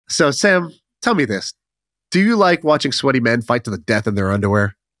So, Sam, tell me this. Do you like watching sweaty men fight to the death in their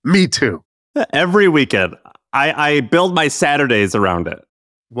underwear? Me too. Every weekend. I build my Saturdays around it.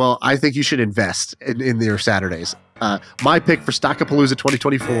 Well, I think you should invest in your Saturdays. My pick for Stockapalooza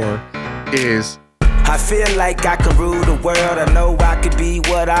 2024 is... I feel like I can rule the world. I know I could be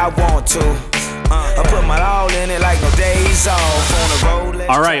what I want to. I put my all in it like no days off on the road.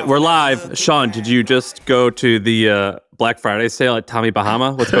 All right, we're live. Sean, did you just go to the Black Friday sale at Tommy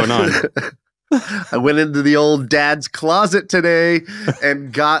Bahama? What's going on? I went into the old dad's closet today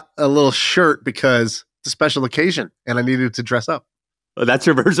and got a little shirt because it's a special occasion and I needed to dress up. That's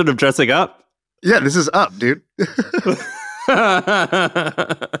your version of dressing up? Yeah, this is up, dude. All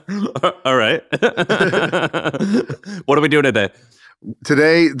right. What are we doing today?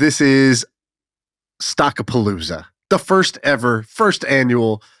 Today, this is Stockapalooza, the first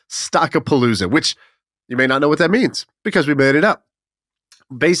annual Stockapalooza, which you may not know what that means because we made it up.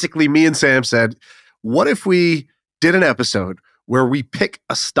 Basically, me and Sam said, what if we did an episode where we pick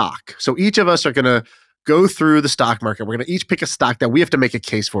a stock? So each of us are going to go through the stock market. We're going to each pick a stock that we have to make a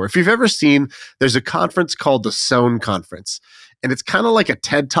case for. If you've ever seen, there's a conference called the Sohn Conference, and it's kind of like a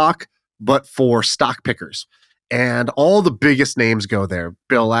TED Talk, but for stock pickers. And all the biggest names go there.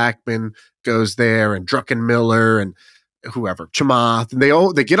 Bill Ackman goes there, and Druckenmiller, and whoever, Chamath, and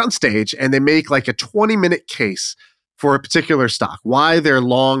they get on stage and they make like a 20-minute case for a particular stock, why they're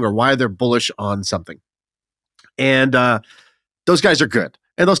long or why they're bullish on something. And those guys are good.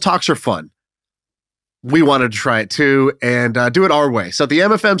 And those talks are fun. We wanted to try it too and do it our way. So the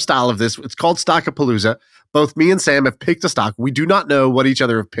MFM style of this, it's called Stockapalooza. Both me and Sam have picked a stock. We do not know what each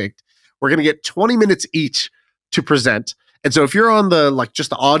other have picked. We're going to get 20 minutes each to present. And so if you're on just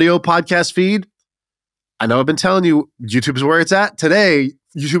the audio podcast feed, I know I've been telling you YouTube is where it's at. Today,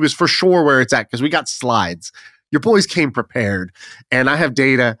 YouTube is for sure where it's at because we got slides. Your boys came prepared, and I have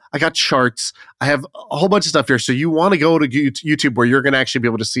data. I got charts. I have a whole bunch of stuff here. So you want to go to YouTube where you're going to actually be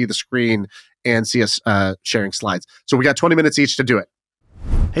able to see the screen and see us sharing slides. So we got 20 minutes each to do it.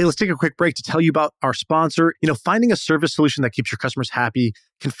 Hey, let's take a quick break to tell you about our sponsor. Finding a service solution that keeps your customers happy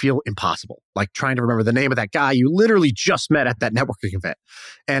can feel impossible, like trying to remember the name of that guy you literally just met at that networking event.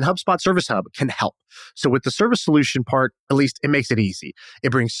 And HubSpot Service Hub can help. So with the service solution part, at least it makes it easy.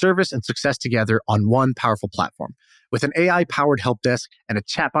 It brings service and success together on one powerful platform with an AI-powered help desk and a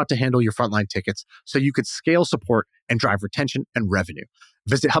chatbot to handle your frontline tickets so you could scale support and drive retention and revenue.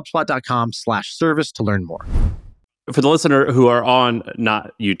 Visit HubSpot.com/service to learn more. For the listener who are on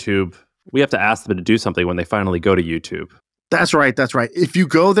not YouTube, we have to ask them to do something when they finally go to YouTube. That's right. If you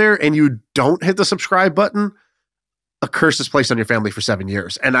go there and you don't hit the subscribe button, a curse is placed on your family for 7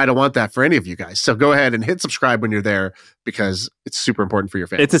 years. And I don't want that for any of you guys. So go ahead and hit subscribe when you're there because it's super important for your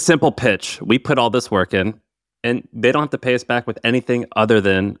family. It's a simple pitch. We put all this work in and they don't have to pay us back with anything other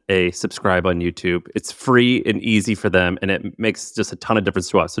than a subscribe on YouTube. It's free and easy for them, and it makes just a ton of difference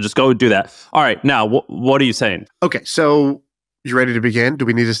to us. So just go do that. All right, now, what are you saying? Okay, so you ready to begin?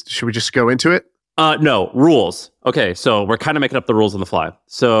 Should we just go into it? No, rules. Okay, so we're kind of making up the rules on the fly.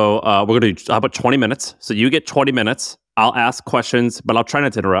 So we're going to do, how about 20 minutes? So you get 20 minutes. I'll ask questions, but I'll try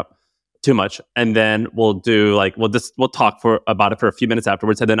not to interrupt too much. And then we'll do we'll talk about it for a few minutes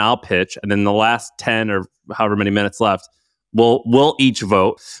afterwards, and then I'll pitch. And then the last 10 or however many minutes left, we'll each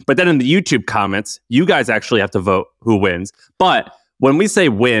vote. But then in the YouTube comments, you guys actually have to vote who wins. But when we say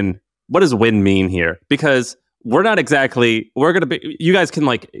win, what does win mean here? Because we're going to be, you guys can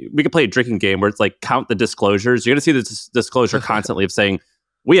we can play a drinking game where it's count the disclosures. You're going to see this disclosure constantly of saying,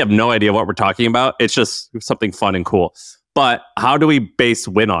 we have no idea what we're talking about. It's just something fun and cool. But how do we base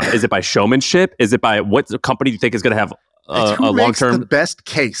win on? Is it by showmanship? Is it by what company do you think is going to have a long-term? The best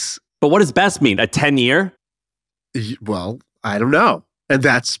case. But what does best mean? A 10-year? Well, I don't know. And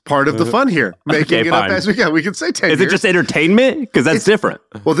that's part of the fun here. Making it up as we go. We can say 10 years. Is it just entertainment? Because that's different.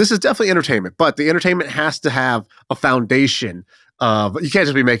 Well, this is definitely entertainment. But the entertainment has to have a foundation of, you can't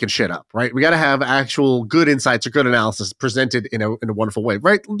just be making shit up, right? We got to have actual good insights or good analysis presented in a wonderful way,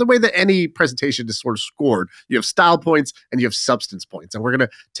 right? The way that any presentation is sort of scored. You have style points and you have substance points. And we're going to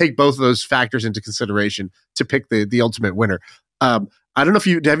take both of those factors into consideration to pick the ultimate winner. I don't know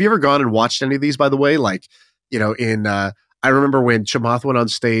if have you ever gone and watched any of these, by the way? I remember when Chamath went on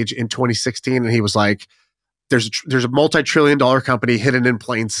stage in 2016 and he was like, there's a multi-trillion-dollar company hidden in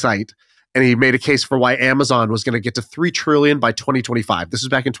plain sight. And he made a case for why Amazon was going to get to $3 trillion by 2025. This is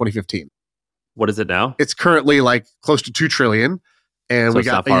back in 2015. What is it now? It's currently close to $2 trillion. And so we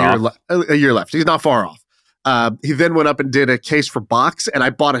got a year left. He's not far off. He then went up and did a case for Box. And I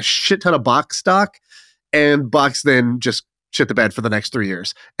bought a shit ton of Box stock. And Box then just shit the bed for the next 3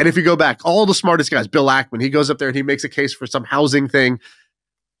 years. And if you go back, all the smartest guys, Bill Ackman, he goes up there and he makes a case for some housing thing.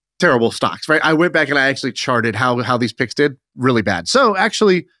 terrible stocks, right? I went back and I actually charted how these picks did really bad. So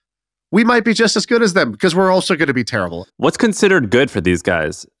actually, we might be just as good as them because we're also going to be terrible. What's considered good for these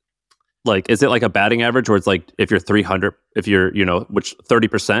guys? Like, is it like a batting average where it's like if you're 300, if you're, which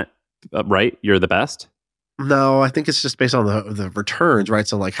 30%, right? You're the best? No, I think it's just based on the returns, right?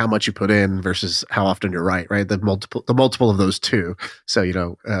 So like how much you put in versus how often you're right? The multiple of those two. So,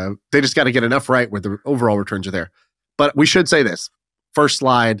 they just got to get enough right where the overall returns are there. But we should say this. First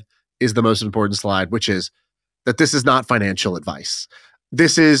slide is the most important slide, which is that this is not financial advice.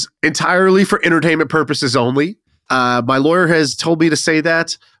 This is entirely for entertainment purposes only. My lawyer has told me to say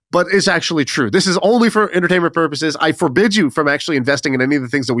that, but it's actually true. This is only for entertainment purposes. I forbid you from actually investing in any of the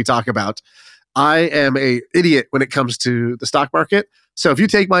things that we talk about. I am an idiot when it comes to the stock market. So if you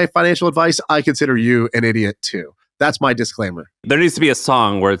take my financial advice, I consider you an idiot too. That's my disclaimer. There needs to be a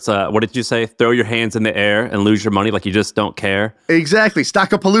song where it's, what did you say? Throw your hands in the air and lose your money like you just don't care. Exactly.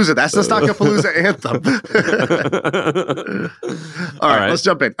 Stockapalooza. That's the Stockapalooza anthem. All right, let's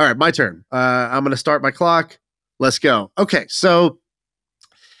jump in. All right, my turn. I'm going to start my clock. Let's go. Okay, so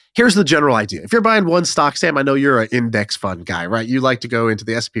here's the general idea. If you're buying one stock, Sam, I know you're an index fund guy, right? You like to go into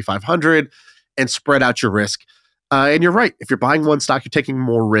the S&P 500 and spread out your risk. And you're right. If you're buying one stock, you're taking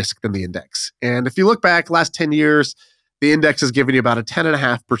more risk than the index. And if you look back last 10 years, the index has given you about a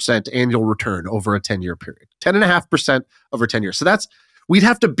 10.5% annual return over a 10-year period. 10.5% over 10 years. So we'd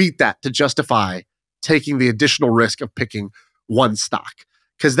have to beat that to justify taking the additional risk of picking one stock,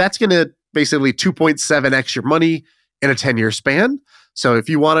 because that's going to basically 2.7x your money in a 10-year span. So if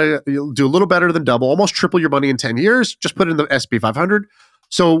you want to do a little better than double, almost triple your money in 10 years, just put it in the S&P 500.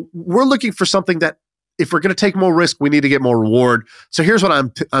 So we're looking for something that, if we're going to take more risk, we need to get more reward. So here's what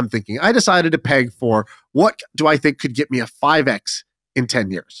I'm thinking. I decided to peg for what do I think could get me a 5x in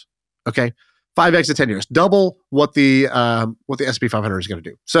 10 years. Okay, 5x in 10 years, double what the S&P 500 is going to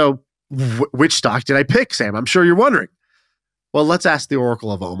do. So which stock did I pick, Sam? I'm sure you're wondering. Well, let's ask the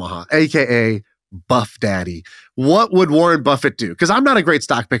Oracle of Omaha, aka Buff Daddy. What would Warren Buffett do? Because I'm not a great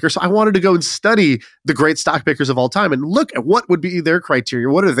stock picker, so I wanted to go and study the great stock pickers of all time and look at what would be their criteria.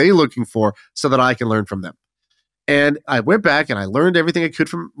 What are they looking for so that I can learn from them? And I went back and I learned everything I could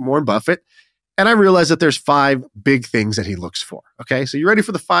from Warren Buffett, and I realized that there's 5 big things that he looks for. Okay, so you ready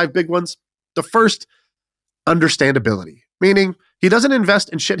for the 5 big ones? The first, understandability, meaning he doesn't invest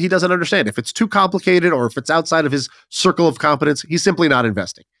in shit he doesn't understand. If it's too complicated or if it's outside of his circle of competence, he's simply not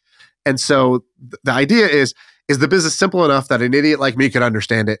investing. And so the idea is the business simple enough that an idiot like me could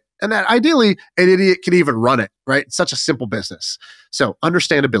understand it? And that ideally, an idiot can even run it, right? It's such a simple business. So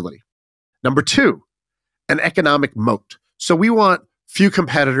understandability. Number 2, an economic moat. So we want few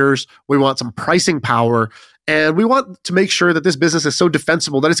competitors. We want some pricing power. And we want to make sure that this business is so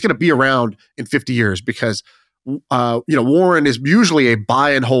defensible that it's going to be around in 50 years because Warren is usually a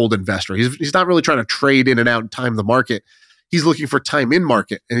buy and hold investor. He's not really trying to trade in and out and time the market. He's looking for time in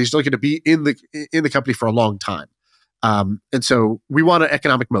market, and he's looking to be in the company for a long time. And so we want an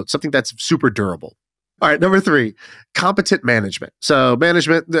economic moat, something that's super durable. All right, number 3, competent management. So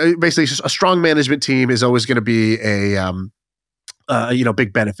management, basically, a strong management team is always going to be a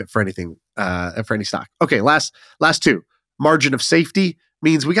big benefit for anything, for any stock. Okay, last 2, margin of safety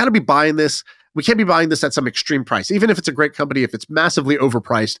means we got to be buying this. We can't be buying this at some extreme price, even if it's a great company. If it's massively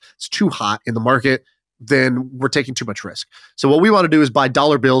overpriced, it's too hot in the market, then we're taking too much risk. So what we want to do is buy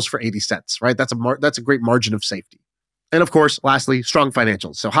dollar bills for 80 cents, right? That's a great margin of safety. And of course, lastly, strong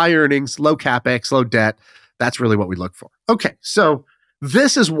financials. So high earnings, low capex, low debt. That's really what we look for. Okay, so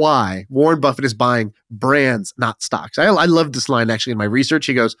this is why Warren Buffett is buying brands, not stocks. I love this line actually in my research.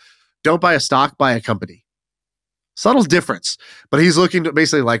 He goes, don't buy a stock, buy a company. Subtle difference, but he's looking to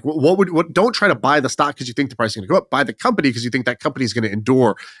basically like, don't try to buy the stock because you think the price is going to go up. Buy the company because you think that company is going to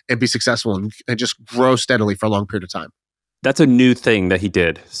endure and be successful and just grow steadily for a long period of time. That's a new thing that he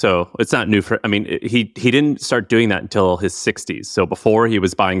did. So it's not new he didn't start doing that until his 60s. So before he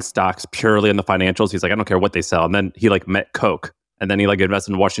was buying stocks purely in the financials. He's like, I don't care what they sell. And then he met Coke, and then he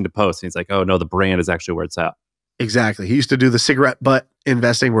invested in Washington Post. And he's like, oh no, the brand is actually where it's at. Exactly. He used to do the cigarette butt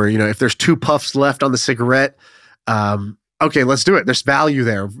investing where, if there's 2 puffs left on the cigarette, okay, let's do it. There's value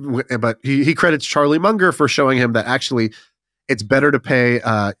there. But he credits Charlie Munger for showing him that actually it's better to pay,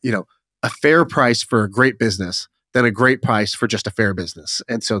 a fair price for a great business than a great price for just a fair business.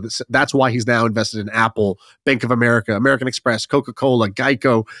 And so that's why he's now invested in Apple, Bank of America, American Express, Coca-Cola,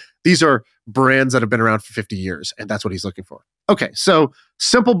 Geico. These are brands that have been around for 50 years, and that's what he's looking for. Okay, so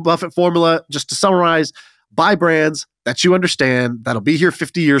simple Buffett formula, just to summarize, buy brands that you understand, that'll be here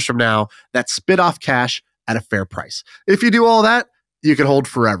 50 years from now, that spit off cash at a fair price. If you do all that, you can hold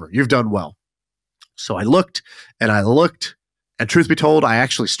forever. You've done well. So I looked, and And truth be told, I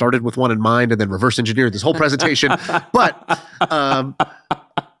actually started with one in mind and then reverse engineered this whole presentation. But I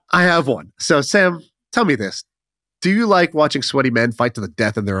have one. So Sam, tell me this. Do you like watching sweaty men fight to the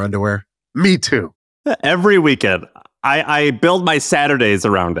death in their underwear? Me too. Every weekend. I build my Saturdays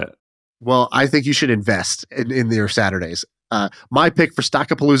around it. Well, I think you should invest in your Saturdays. My pick for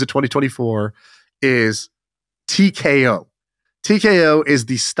Stockapalooza 2024 is TKO. TKO is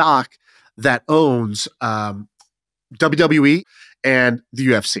the stock that owns WWE and the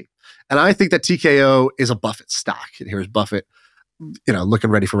UFC. And I think that TKO is a Buffett stock. And here's Buffett, looking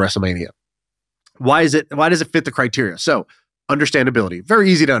ready for WrestleMania. Why does it fit the criteria? So, understandability, very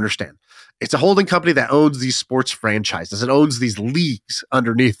easy to understand. It's a holding company that owns these sports franchises. It owns these leagues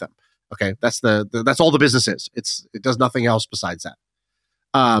underneath them. Okay, that's all the business is. It does nothing else besides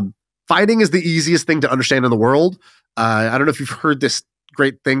that. Fighting is the easiest thing to understand in the world. I don't know if you've heard this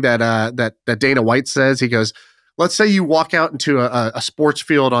great thing that Dana White says. He goes, let's say you walk out into a sports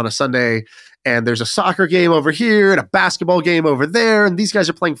field on a Sunday and there's a soccer game over here and a basketball game over there, and these guys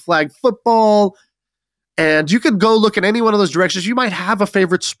are playing flag football. And you can go look in any one of those directions. You might have a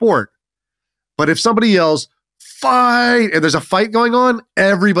favorite sport. But if somebody yells, fight, and there's a fight going on,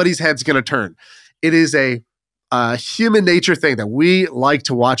 everybody's head's going to turn. It is a human nature thing that we like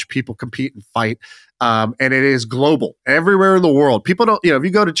to watch people compete and fight. And it is global, everywhere in the world. People don't, if you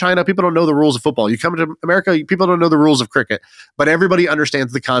go to China, people don't know the rules of football. You come to America, people don't know the rules of cricket. But everybody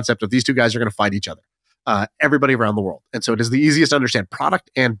understands the concept of these two guys are going to fight each other. Everybody around the world. And so it is the easiest to understand, product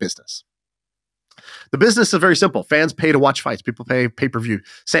and business. The business is very simple. Fans pay to watch fights. People pay pay-per-view.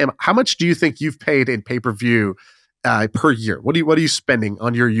 Sam, how much do you think you've paid in pay-per-view per year? What are you spending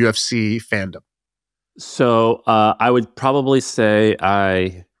on your UFC fandom? So I would probably say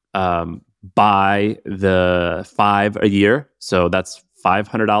I buy the 5 a year. So that's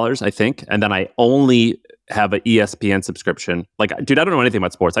 $500, I think. And then I only have an ESPN subscription. Like, dude, I don't know anything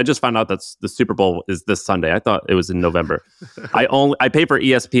about sports. I just found out that the Super Bowl is this Sunday. I thought it was in November. I pay for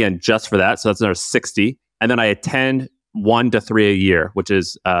ESPN just for that. So that's another $60. And then I attend 1 to 3 a year, which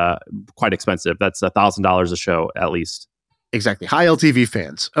is quite expensive. That's $1,000 a show at least. Exactly. High LTV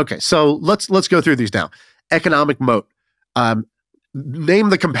fans. Okay, so let's go through these now. Economic moat. Name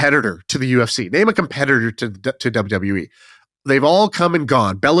the competitor to the UFC. Name a competitor to WWE. They've all come and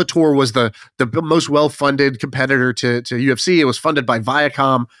gone. Bellator was the most well-funded competitor to UFC. It was funded by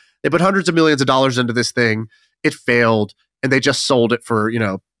Viacom. They put hundreds of millions of dollars into this thing. It failed, and they just sold it for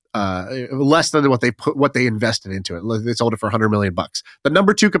less than what they invested into it. They sold it for $100 million. The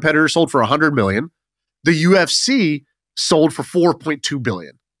number 2 competitor sold for $100 million. The UFC sold for $4.2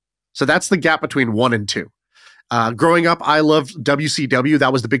 billion. So that's the gap between 1 and 2. Growing up, I loved WCW.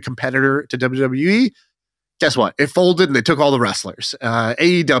 That was the big competitor to WWE. Guess what? It folded and they took all the wrestlers.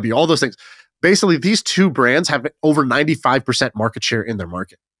 AEW, all those things. Basically, these two brands have over 95% market share in their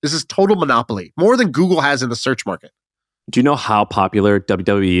market. This is total monopoly, more than Google has in the search market. Do you know how popular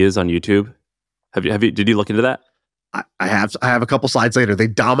WWE is on YouTube? Did you look into that? I have a couple slides later. They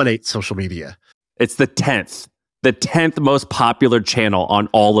dominate social media. It's the 10th. The 10th most popular channel on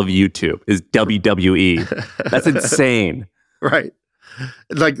all of YouTube is WWE. That's insane. Right.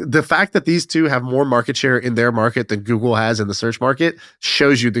 Like the fact that these two have more market share in their market than Google has in the search market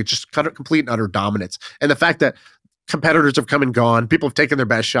shows you they just kind of complete and utter dominance. And the fact that competitors have come and gone, people have taken their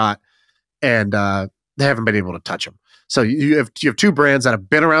best shot, and they haven't been able to touch them. So you have 2 brands that have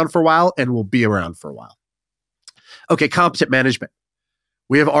been around for a while and will be around for a while. Okay, competent management.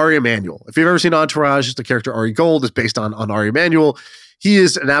 We have Ari Emanuel. If you've ever seen Entourage, the character Ari Gold is based on Ari Emanuel. He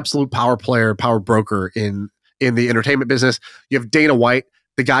is an absolute power player, power broker in the entertainment business. You have Dana White,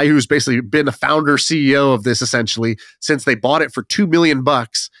 the guy who's basically been the founder CEO of this essentially since they bought it for $2 million. Bought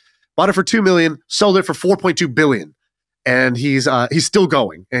it for $2 million, sold it for $4.2 billion. And he's still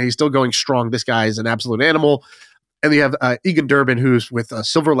going, and he's still going strong. This guy is an absolute animal. And you have Egan Durbin, who's with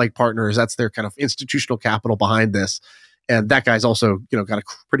Silver Lake Partners. That's their kind of institutional capital behind this. And that guy's also, got a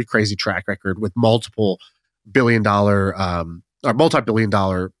pretty crazy track record with multiple billion-dollar or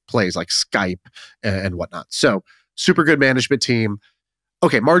multi-billion-dollar plays like Skype and whatnot. So super good management team.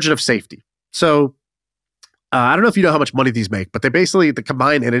 Okay, margin of safety. So I don't know if you know how much money these make, but they basically, the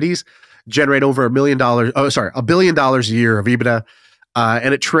combined entities generate over $1 billion a year of EBITDA,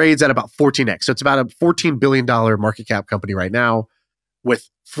 and it trades at about 14x. So it's about a $14 billion market cap company right now with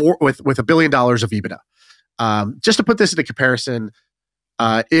 $1 billion of EBITDA. Just to put this into comparison,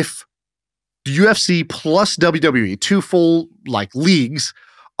 if UFC plus WWE, 2 full leagues,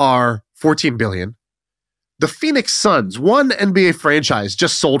 are $14 billion, the Phoenix Suns, one NBA franchise,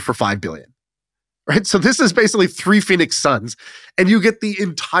 just sold for $5 billion. right? So this is basically 3 Phoenix Suns, and you get the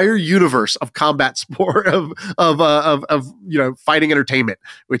entire universe of combat sport fighting entertainment,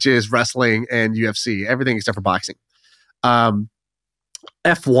 which is wrestling and UFC, everything except for boxing.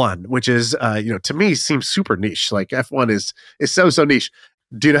 F1, which is to me seems super niche. Like F1 is so niche.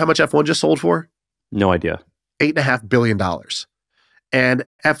 Do you know how much F1 just sold for? No idea. $8.5 billion. And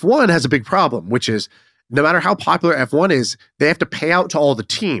F1 has a big problem, which is no matter how popular F1 is, they have to pay out to all the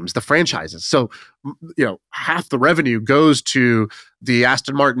teams, the franchises. So, half the revenue goes to the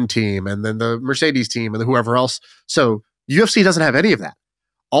Aston Martin team and then the Mercedes team and whoever else. So UFC doesn't have any of that.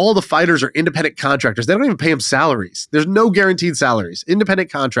 All the fighters are independent contractors. They don't even pay them salaries. There's no guaranteed salaries. Independent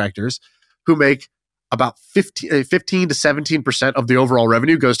contractors who make about 15 to 17% of the overall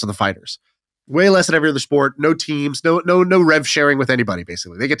revenue goes to the fighters. Way less than every other sport. No teams. No rev sharing with anybody.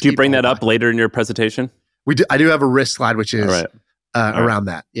 Basically, they get. To do you bring that up later in your presentation? We do. I do have a risk slide, which is around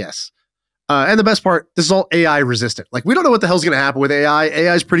that. Yes. And the best part, this is all AI resistant. Like, we don't know what the hell's going to happen with AI.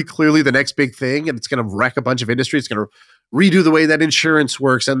 AI is pretty clearly the next big thing, and it's going to wreck a bunch of industries. It's going to redo the way that insurance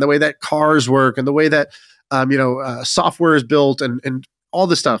works and the way that cars work and the way that software is built and all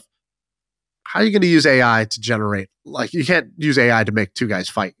this stuff. How are you going to use AI to generate? Like, you can't use AI to make two guys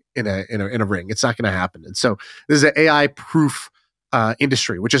fight in a ring. It's not going to happen. And so this is an AI proof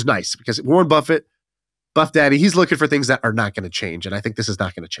industry, which is nice because Warren Buffett, Buff Daddy, he's looking for things that are not going to change. And I think this is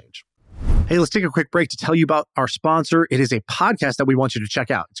not going to change. Hey, let's take a quick break to tell you about our sponsor. It is a podcast that we want you to check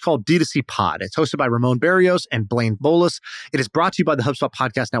out. It's called D2C Pod. It's hosted by Ramon Barrios and Blaine Bolus. It is brought to you by the HubSpot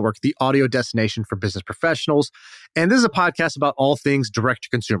Podcast Network, the audio destination for business professionals. And this is a podcast about all things direct to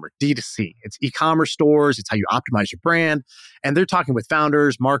consumer, D2C. It's e-commerce stores. It's how you optimize your brand. And they're talking with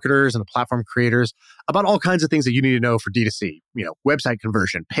founders, marketers, and the platform creators about all kinds of things that you need to know for D2C. Website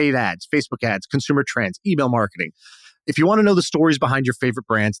conversion, paid ads, Facebook ads, consumer trends, email marketing. If you want to know the stories behind your favorite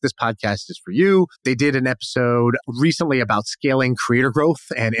brands, this podcast is for you. They did an episode recently about scaling creator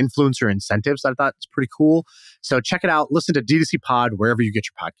growth and influencer incentives. I thought it's pretty cool. So check it out. Listen to D2C Pod wherever you get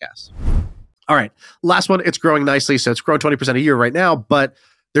your podcasts. All right. Last one. It's growing nicely. So it's growing 20% a year right now. But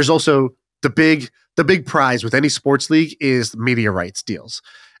there's also the big prize with any sports league is media rights deals.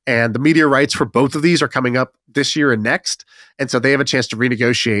 And the media rights for both of these are coming up this year and next. And so they have a chance to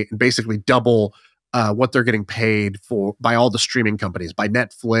renegotiate and basically double what they're getting paid for by all the streaming companies, by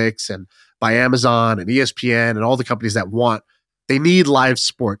Netflix and by Amazon and ESPN and all the companies that they need live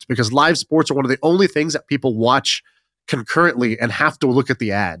sports because live sports are one of the only things that people watch concurrently and have to look at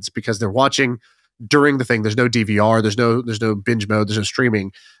the ads because they're watching during the thing. There's no DVR, there's no binge mode, there's no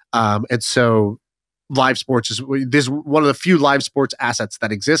streaming. And so live sports is one of the few live sports assets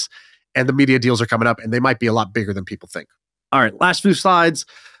that exists, and the media deals are coming up and they might be a lot bigger than people think. All right, last few slides.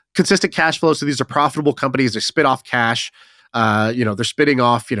 Consistent cash flow. So these are profitable companies. They spit off cash. They're spitting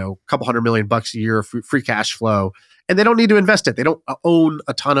off, a couple $100 million a year of free cash flow, and they don't need to invest it. They don't own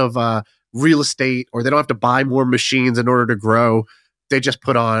a ton of real estate, or they don't have to buy more machines in order to grow. They just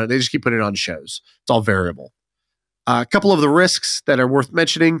keep putting it on shows. It's all variable. A couple of the risks that are worth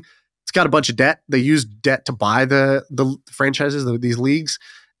mentioning. It's got a bunch of debt. They use debt to buy the franchises, these leagues.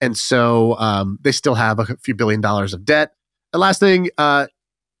 And so they still have a few $1 billion of debt. The last thing,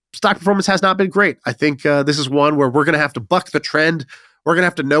 stock performance has not been great. I think this is one where we're going to have to buck the trend. We're going to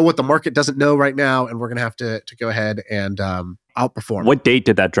have to know what the market doesn't know right now, and we're going to have to go ahead and outperform. What date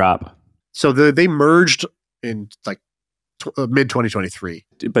did that drop? So they merged in mid 2023.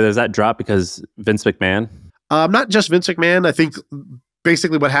 But does that drop because Vince McMahon? Not just Vince McMahon. I think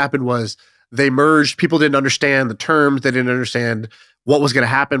basically what happened was they merged. People didn't understand the terms. They didn't understand what was going to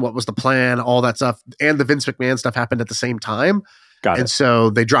happen, what was the plan, all that stuff. And the Vince McMahon stuff happened at the same time. Got it. And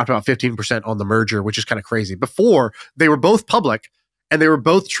so they dropped about 15% on the merger, which is kind of crazy. Before, they were both public and they were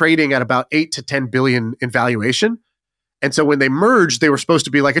both trading at about 8 to 10 billion in valuation. And so when they merged, they were supposed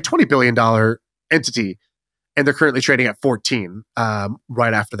to be like a $20 billion entity, and they're currently trading at 14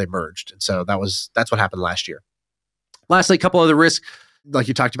 right after they merged. And so that's what happened last year. Lastly, a couple other risks, like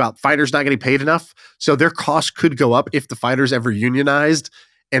you talked about, fighters not getting paid enough. So their costs could go up if the fighters ever unionized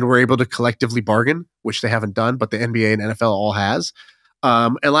and were able to collectively bargain, which they haven't done, but the NBA and NFL all has.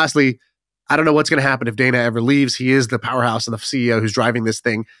 And lastly, I don't know what's going to happen if Dana ever leaves. He is the powerhouse and the CEO who's driving this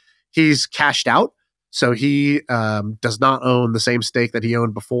thing. He's cashed out, so he does not own the same stake that he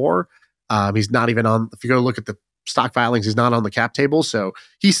owned before. He's not even on, if you go look at the stock filings, he's not on the cap table. So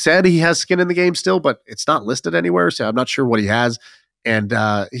he said he has skin in the game still, but it's not listed anywhere. So I'm not sure what he has. And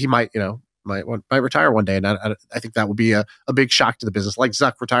he might retire one day. And I think that would be a big shock to the business, like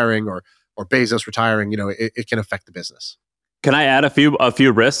Zuck retiring or Bezos retiring. It can affect the business. Can I add a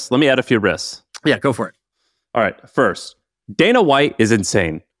few risks? Let me add a few risks. Yeah, go for it. All right. First, Dana White is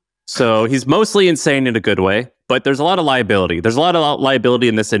insane. So he's mostly insane in a good way, but there's a lot of liability. There's a lot of liability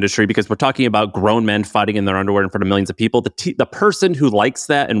in this industry because we're talking about grown men fighting in their underwear in front of millions of people. The person who likes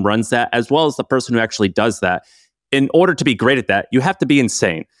that and runs that, as well as the person who actually does that, in order to be great at that, you have to be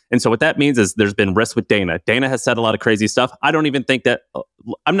insane. And so what that means is there's been risks with Dana. Dana has said a lot of crazy stuff. I don't even think that,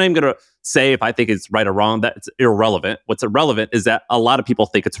 I'm not even going to say if I think it's right or wrong. That's irrelevant. What's irrelevant is that a lot of people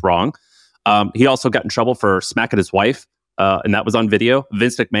think it's wrong. He also got in trouble for smacking his wife. And that was on video.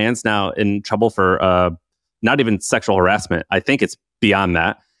 Vince McMahon's now in trouble for not even sexual harassment. I think it's beyond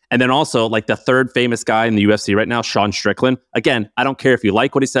that. And then also, like the third famous guy in the UFC right now, Sean Strickland. Again, I don't care if you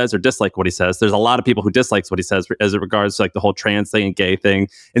like what he says or dislike what he says. There's a lot of people who dislikes what he says as it regards to like the whole trans thing and gay thing.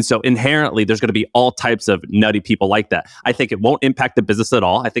 And so inherently, there's going to be all types of nutty people like that. I think it won't impact the business at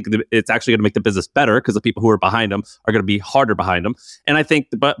all. I think it's actually going to make the business better because the people who are behind him are going to be harder behind him. And I think,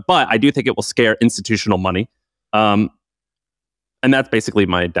 but I do think it will scare institutional money. And that's basically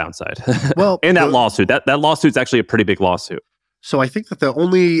my downside. Well, and that lawsuit, that lawsuit's actually a pretty big lawsuit. So I think that the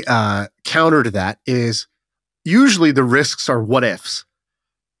only counter to that is usually the risks are what ifs.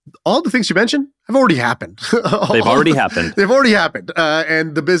 All the things you mentioned have already happened. They've already happened. They've already happened.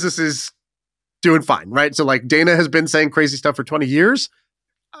 And the business is doing fine, right? So like Dana has been saying crazy stuff for 20 years.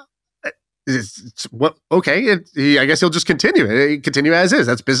 I guess he'll just continue as is.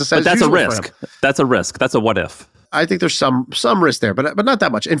 That's business as usual. But that's a risk. That's a risk. That's a what if. I think there's some risk there, but not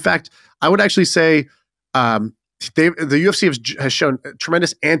that much. In fact, I would actually say the UFC has shown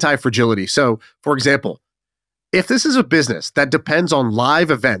tremendous anti-fragility. So, for example, if this is a business that depends on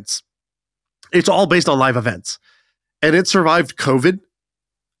live events, it's all based on live events, and it survived COVID,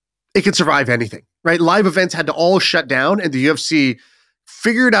 it could survive anything, right? Live events had to all shut down, and the UFC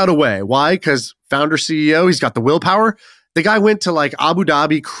figured out a way. Why? Because founder CEO, he's got the willpower. The guy went to like Abu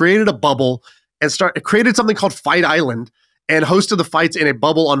Dhabi, created a bubble, and created something called Fight Island, and hosted the fights in a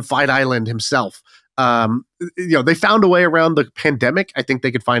bubble on Fight Island himself. They found a way around the pandemic. I think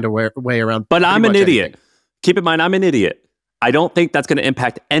they could find a way around. But I'm an idiot. Anything. Keep in mind, I'm an idiot. I don't think that's going to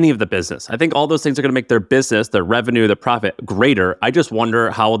impact any of the business. I think all those things are going to make their business, their revenue, their profit greater. I just wonder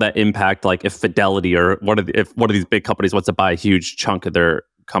how will that impact, like if Fidelity or if one of these big companies wants to buy a huge chunk of their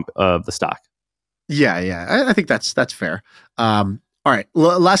of the stock. Yeah. I think that's fair. All right,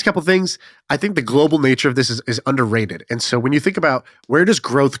 last couple things. I think the global nature of this is underrated. And so when you think about where does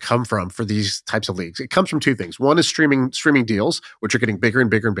growth come from for these types of leagues, it comes from two things. One is streaming deals, which are getting bigger and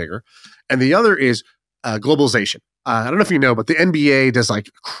bigger and bigger. And the other is globalization. I don't know if you know, but the NBA does like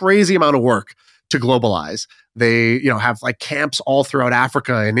a crazy amount of work to globalize. They have like camps all throughout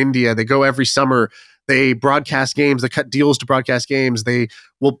Africa and India. They go every summer. They broadcast games. They cut deals to broadcast games. They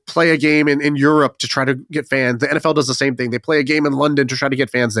will play a game in Europe to try to get fans. The NFL does the same thing. They play a game in London to try to get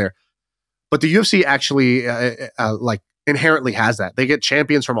fans there. But the UFC actually inherently has that. They get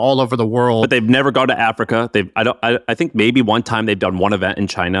champions from all over the world. But they've never gone to Africa. I think maybe one time they've done one event in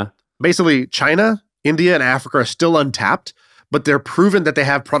China. Basically, China, India, and Africa are still untapped, but they're proven that they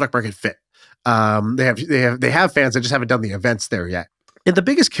have product market fit. They have fans. They just haven't done the events there yet. And the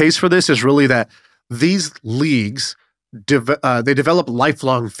biggest case for this is really that these leagues, they develop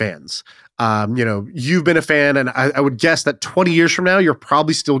lifelong fans. You've been a fan, and I would guess that 20 years from now, you're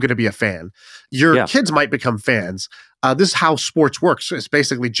probably still going to be a fan. Your kids might become fans. This is how sports works. It's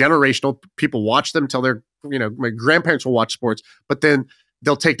basically generational. People watch them till they're, my grandparents will watch sports, but then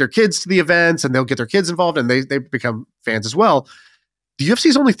they'll take their kids to the events and they'll get their kids involved and they become fans as well. The UFC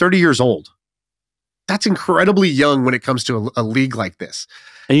is only 30 years old. That's incredibly young when it comes to a league like this.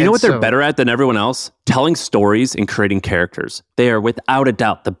 And you know what they're better at than everyone else? Telling stories and creating characters. They are without a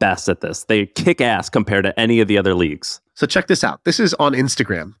doubt the best at this. They kick ass compared to any of the other leagues. So check this out. This is on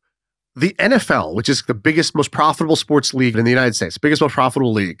Instagram. The NFL, which is the biggest, most profitable sports league in the United States, biggest, most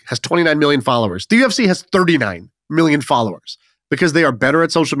profitable league, has 29 million followers. The UFC has 39 million followers because they are better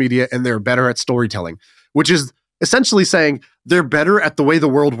at social media and they're better at storytelling, which is essentially saying they're better at the way the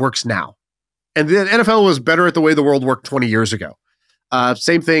world works now. And the NFL was better at the way the world worked 20 years ago.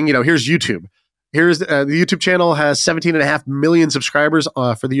 Same thing, here's YouTube. Here's the YouTube channel has 17.5 million subscribers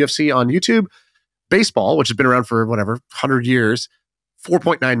for the UFC on YouTube. Baseball, which has been around for 100 years,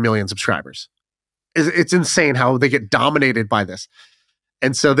 4.9 million subscribers. It's insane how they get dominated by this.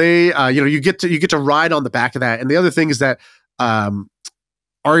 And so they, you get to ride on the back of that. And the other thing is that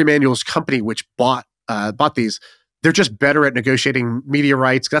Ari Emanuel's company, which bought these, they're just better at negotiating media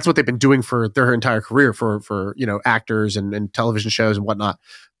rights. That's what they've been doing for their entire career for actors and television shows and whatnot.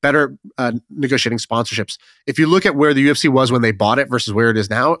 Better negotiating sponsorships. If you look at where the UFC was when they bought it versus where it is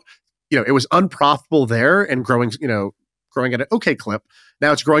now, it was unprofitable there and growing at an okay clip.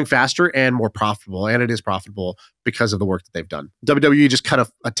 Now it's growing faster and more profitable, and it is profitable because of the work that they've done. WWE just cut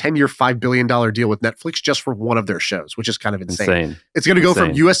a 10-year, $5 billion deal with Netflix just for one of their shows, which is kind of insane. It's going to go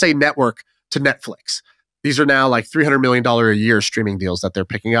from USA Network to Netflix. These are now like $300 million a year streaming deals that they're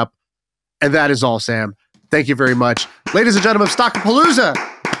picking up. And that is all, Sam. Thank you very much. Ladies and gentlemen of Stockapalooza.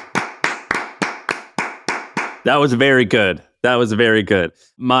 That was very good. That was very good.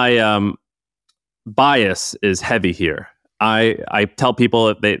 My bias is heavy here. I tell people,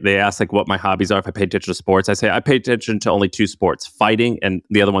 if they ask like what my hobbies are, if I pay attention to sports, I say I pay attention to only two sports, fighting, and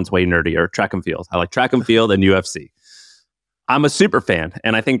the other one's way nerdier, track and field. I like track and field and UFC. I'm a super fan,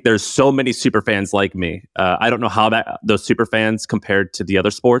 and I think there's so many super fans like me. I don't know how those super fans compared to the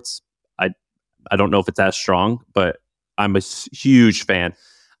other sports. I don't know if it's as strong, but I'm a huge fan.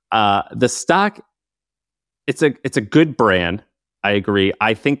 The stock, it's a good brand. I agree.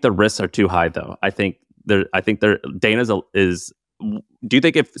 I think the risks are too high, though. I think Dana's is. Do you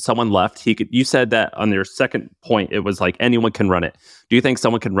think if someone left, he could? You said that on your second point, it was like anyone can run it. Do you think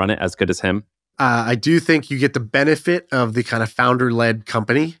someone can run it as good as him? I do think you get the benefit of the kind of founder-led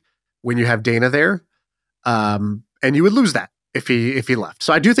company when you have Dana there, and you would lose that if he left.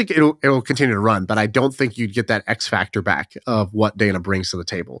 So I do think it'll continue to run, but I don't think you'd get that X factor back of what Dana brings to the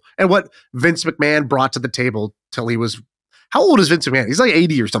table and what Vince McMahon brought to the table till he was. How old is Vince McMahon? He's like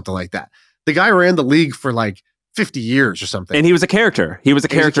 80 or something like that. The guy ran the league for like 50 years or something. And he was a character. He was a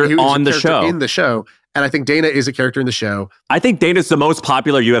character on the show. In the show. And I think Dana is a character in the show. I think Dana's the most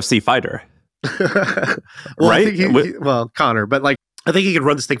popular UFC fighter. Well, right? I think Connor, but like, I think he could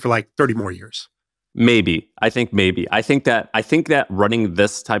run this thing for like 30 more years. Maybe. I think that running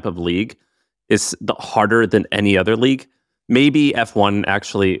this type of league is harder than any other league. Maybe F1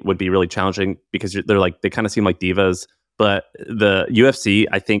 actually would be really challenging because they kind of seem like divas. But the UFC,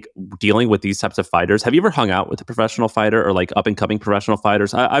 I think, dealing with these types of fighters. Have you ever hung out with a professional fighter or like up and coming professional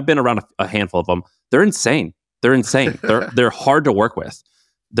fighters? I've been around a handful of them. They're insane. They're hard to work with.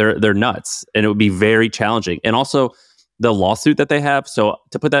 They're nuts, and it would be very challenging. And also the lawsuit that they have. So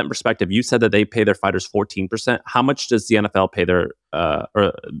to put that in perspective, you said that they pay their fighters 14%. How much does the NFL pay their NFL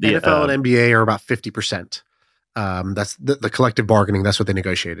and NBA are about 50%. That's the collective bargaining. That's what they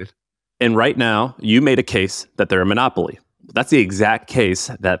negotiated. And right now, you made a case that they're a monopoly. That's the exact case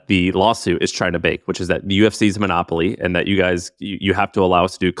that the lawsuit is trying to make, which is that the UFC is a monopoly and that you guys, you have to allow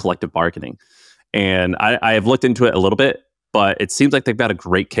us to do collective bargaining. And I have looked into it a little bit, but it seems like they've got a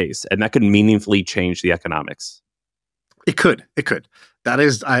great case, and that could meaningfully change the economics. It could. That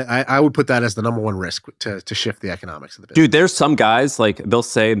is, I would put that as the number one risk to shift the economics of the business. Dude, there's some guys, like, they'll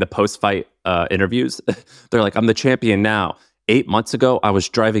say in the post-fight interviews, they're like, I'm the champion now. 8 months ago, I was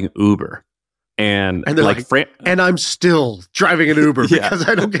driving Uber. And they're like, and I'm still driving an Uber because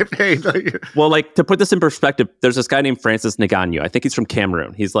I don't get paid. Well, like, to put this in perspective, there's this guy named Francis Ngannou. I think he's from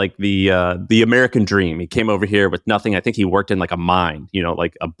Cameroon. He's like the American dream. He came over here with nothing. I think he worked in like a mine,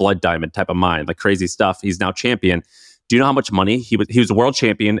 like a blood diamond type of mine, like crazy stuff. He's now champion. Do you know how much money he was a world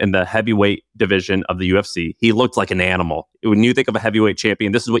champion in the heavyweight division of the UFC? He looked like an animal. When you think of a heavyweight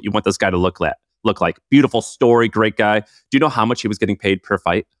champion, this is what you want this guy to look like. Beautiful story, great guy. Do you know how much he was getting paid per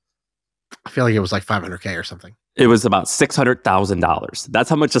fight? I feel like it was like $500K or something. It was about $600,000. That's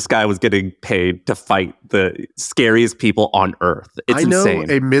how much this guy was getting paid to fight the scariest people on earth. It's insane. I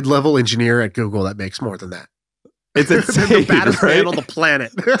know a mid-level engineer at Google that makes more than that. It's insane. The baddest man on the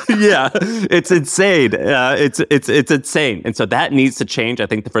planet. Yeah, it's insane. It's insane. And so that needs to change, I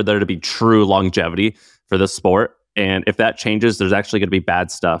think, for there to be true longevity for the sport. And if that changes, there's actually going to be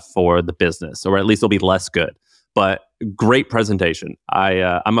bad stuff for the business, or at least it'll be less good. But great presentation.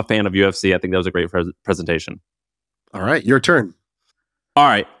 I'm a fan of UFC. I think that was a great presentation. All right, your turn. All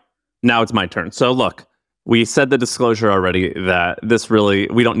right, now it's my turn. So look, we said the disclosure already that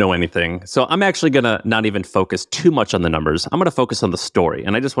we don't know anything. So I'm actually going to not even focus too much on the numbers. I'm going to focus on the story.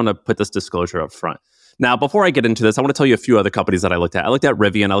 And I just want to put this disclosure up front. Now, before I get into this, I want to tell you a few other companies that I looked at. I looked at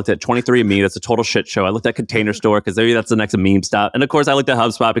Rivian. I looked at 23andMe. That's a total shit show. I looked at Container Store because maybe that's the next meme stop. And of course, I looked at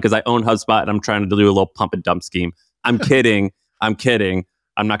HubSpot because I own HubSpot and I'm trying to do a little pump and dump scheme. I'm kidding. I'm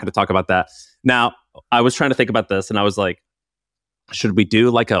not going to talk about that. Now, I was trying to think about this and I was like, should we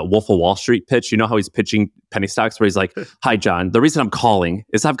do like a Wolf of Wall Street pitch? You know how he's pitching penny stocks where he's like, hi, John, the reason I'm calling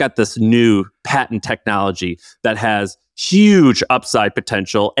is I've got this new patent technology that has huge upside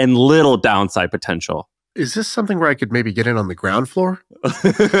potential and little downside potential. Is this something where I could maybe get in on the ground floor?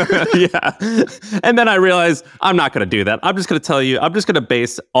 Yeah. And then I realized I'm not going to do that. I'm just going to tell you, I'm just going to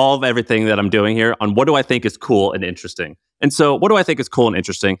base all of everything that I'm doing here on what do I think is cool and interesting. And so what do I think is cool and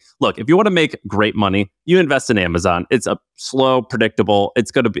interesting? Look, if you want to make great money, you invest in Amazon. It's a slow, predictable.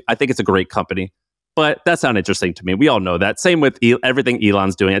 I think it's a great company. But that's not interesting to me. We all know that. Same with everything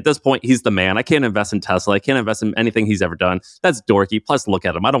Elon's doing. At this point, he's the man. I can't invest in Tesla. I can't invest in anything he's ever done. That's dorky. Plus, look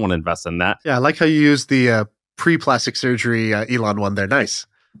at him. I don't want to invest in that. Yeah, I like how you use the pre-plastic surgery Elon one there. Nice.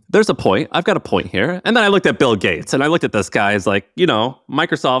 There's a point. I've got a point here. And then I looked at Bill Gates and I looked at this guy as like,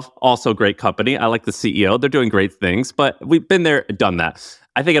 Microsoft, also great company. I like the CEO. They're doing great things, but we've been there, done that.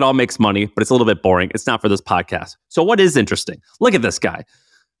 I think it all makes money, but it's a little bit boring. It's not for this podcast. So what is interesting? Look at this guy.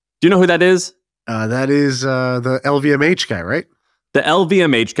 Do you know who that is? That is the LVMH guy, right? The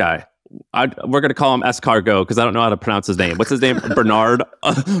LVMH guy. We're going to call him Escargot because I don't know how to pronounce his name. What's his name? Bernard.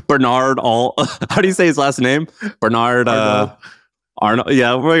 Bernard. How do you say his last name? Bernard. Arnold.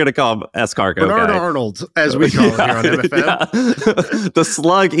 Yeah, we're going to call him Escargot. Bernard guy. Arnold, as we call him here on MFM. Yeah. The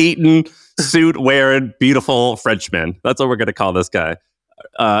slug-eating, suit-wearing, beautiful Frenchman. That's what we're going to call this guy.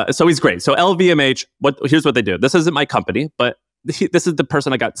 So he's great. So LVMH. Here's what they do. This isn't my company, but this is the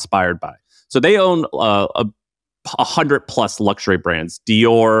person I got inspired by. So they own 100 plus luxury brands: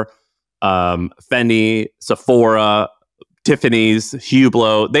 Dior, Fendi, Sephora, Tiffany's,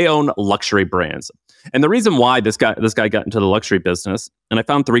 Hublot. They own luxury brands. And the reason why this guy got into the luxury business, and I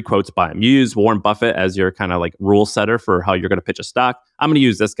found 3 quotes by him. You use Warren Buffett as your kind of like rule setter for how you're going to pitch a stock. I'm going to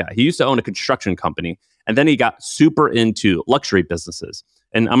use this guy. He used to own a construction company, and then he got super into luxury businesses.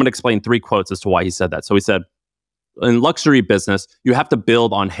 And I'm going to explain 3 quotes as to why he said that. So he said, in luxury business, you have to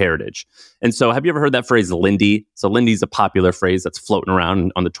build on heritage. And so have you ever heard that phrase, Lindy? So Lindy's a popular phrase that's floating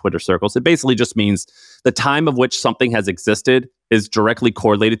around on the Twitter circles. It basically just means the time of which something has existed is directly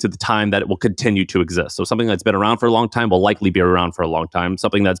correlated to the time that it will continue to exist. So something that's been around for a long time will likely be around for a long time.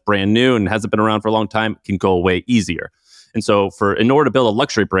 Something that's brand new and hasn't been around for a long time can go away easier. And so in order to build a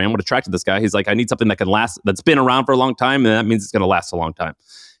luxury brand, what attracted this guy, he's like, I need something that can last, that's been around for a long time, and that means it's going to last a long time.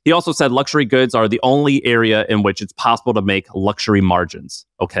 He also said luxury goods are the only area in which it's possible to make luxury margins.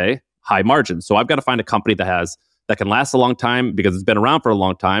 Okay, high margins. So I've got to find a company that can last a long time because it's been around for a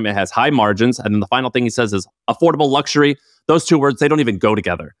long time. It has high margins. And then the final thing he says is affordable luxury. Those 2 words, they don't even go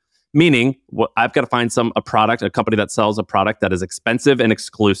together. Meaning, I've got to find a company that sells a product that is expensive and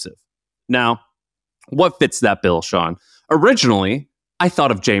exclusive. Now, what fits that bill, Sean? Originally, I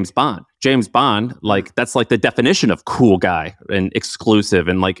thought of James Bond. James Bond, like that's like the definition of cool guy and exclusive,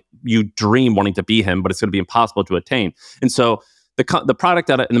 and like you dream wanting to be him, but it's going to be impossible to attain. And so the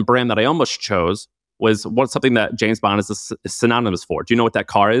product and the brand that I almost chose was something that James Bond is synonymous for. Do you know what that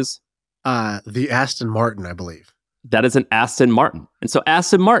car is? The Aston Martin, I believe. That is an Aston Martin. And so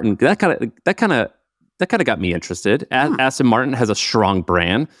Aston Martin, that kind of got me interested. Aston Martin has a strong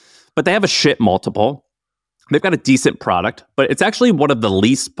brand, but they have a shit multiple. They've got a decent product, but it's actually one of the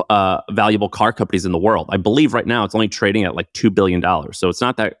least valuable car companies in the world. I believe right now it's only trading at like $2 billion. So it's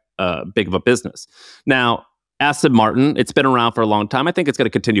not that big of a business. Now, Aston Martin, it's been around for a long time. I think it's going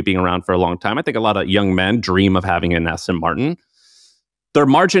to continue being around for a long time. I think a lot of young men dream of having an Aston Martin. Their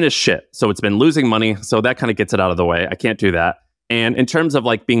margin is shit. So it's been losing money. So that kind of gets it out of the way. I can't do that. And in terms of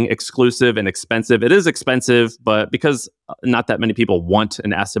like being exclusive and expensive, it is expensive, but because not that many people want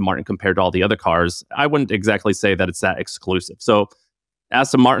an Aston Martin compared to all the other cars, I wouldn't exactly say that it's that exclusive. So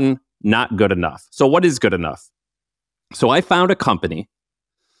Aston Martin, not good enough. So what is good enough? So I found a company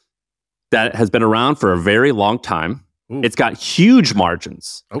that has been around for a very long time. Ooh. It's got huge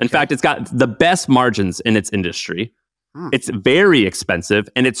margins. Okay. In fact, it's got the best margins in its industry. It's very expensive,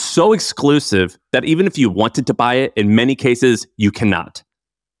 and it's so exclusive that even if you wanted to buy it, in many cases, you cannot.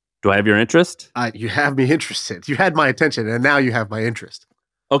 Do I have your interest? You have me interested. You had my attention, and now you have my interest.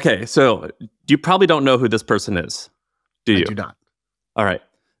 Okay, so you probably don't know who this person is, do you? I do not. All right.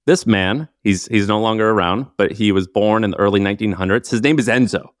 This man, he's no longer around, but he was born in the early 1900s. His name is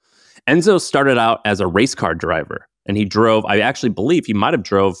Enzo. Enzo started out as a race car driver, and he drove, I actually believe he might have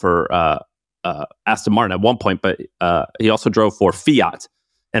drove for Aston Martin at one point, but he also drove for Fiat,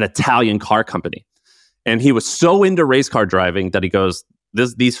 an Italian car company. And he was so into race car driving that he goes,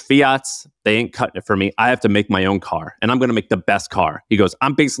 these Fiats, they ain't cutting it for me. I have to make my own car, and I'm going to make the best car. He goes,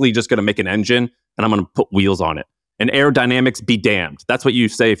 I'm basically just going to make an engine, and I'm going to put wheels on it. And aerodynamics be damned. That's what you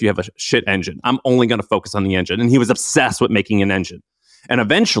say if you have a shit engine. I'm only going to focus on the engine. And he was obsessed with making an engine. And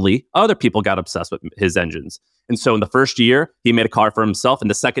eventually, other people got obsessed with his engines. And so in the first year, he made a car for himself. In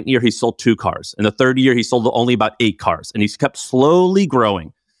the second year, he sold 2 cars. In the third year, he sold only about 8 cars. And he's kept slowly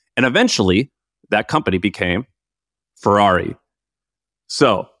growing. And eventually, that company became Ferrari.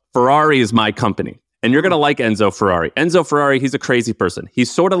 So Ferrari is my company. And you're going to like Enzo Ferrari. Enzo Ferrari, he's a crazy person.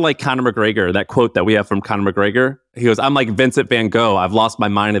 He's sort of like Conor McGregor, that quote that we have from Conor McGregor. He goes, I'm like Vincent van Gogh. I've lost my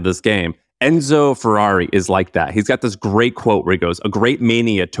mind in this game. Enzo Ferrari is like that. He's got this great quote where he goes, "A great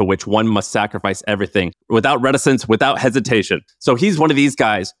mania to which one must sacrifice everything without reticence, without hesitation." So he's one of these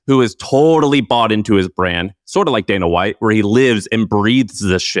guys who is totally bought into his brand, sort of like Dana White, where he lives and breathes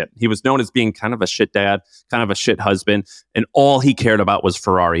this shit. He was known as being kind of a shit dad, kind of a shit husband, and all he cared about was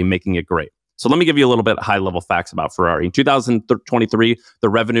Ferrari, making it great. So let me give you a little bit high-level facts about Ferrari. In 2023, the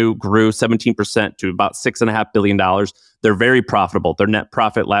revenue grew 17% to about $6.5 billion. They're very profitable. Their net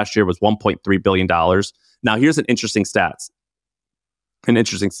profit last year was $1.3 billion. Now, here's an interesting stat.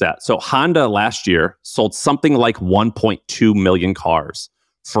 So Honda last year sold something like 1.2 million cars.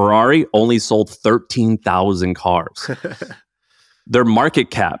 Ferrari only sold 13,000 cars. Their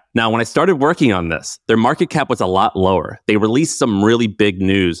market cap. Now, when I started working on this, their market cap was a lot lower. They released some really big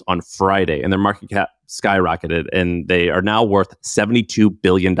news on Friday, and their market cap skyrocketed, and they are now worth $72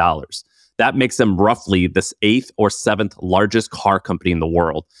 billion. That makes them roughly the 8th or 7th largest car company in the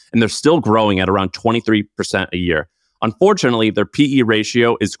world, and they're still growing at around 23% a year. Unfortunately, their PE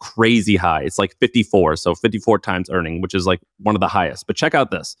ratio is crazy high. It's like 54, so 54 times earning, which is like one of the highest. But check out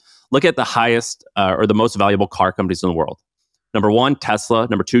this. Look at the highest or the most valuable car companies in the world. Number 1, Tesla.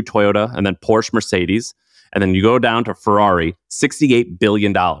 Number 2, Toyota. And then Porsche, Mercedes. And then you go down to Ferrari, $68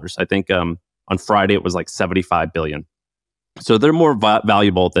 billion. I think on Friday it was like $75 billion. So they're more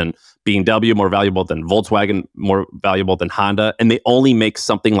valuable than BMW, more valuable than Volkswagen, more valuable than Honda. And they only make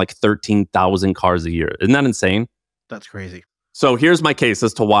something like 13,000 cars a year. Isn't that insane? That's crazy. So here's my case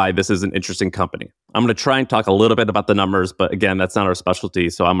as to why this is an interesting company. I'm going to try and talk a little bit about the numbers, but again, that's not our specialty.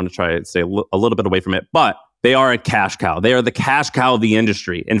 So I'm going to try and stay a little bit away from it. But they are a cash cow. They are the cash cow of the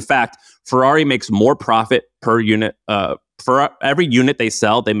industry. In fact, Ferrari makes more profit per unit. For every unit they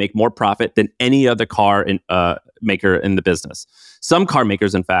sell, they make more profit than any other car maker in the business. Some car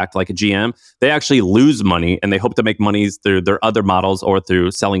makers, in fact, like a GM, they actually lose money and they hope to make monies through their other models or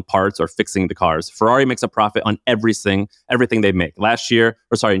through selling parts or fixing the cars. Ferrari makes a profit on everything they make. In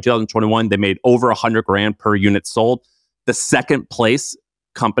 2021, they made over 100 grand per unit sold. The second place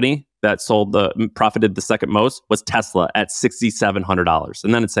company that profited the second most was Tesla at $6,700.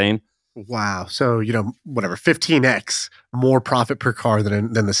 Isn't that insane? Wow. So, 15x more profit per car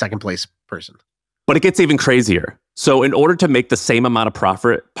than the second place person. But it gets even crazier. So in order to make the same amount of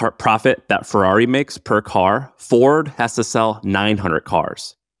profit that Ferrari makes per car, Ford has to sell 900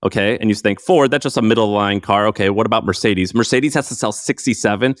 cars. Okay. And you think Ford, that's just a middle line car. Okay. What about Mercedes? Mercedes has to sell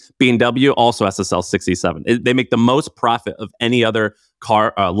 67. BMW also has to sell 67. They make the most profit of any other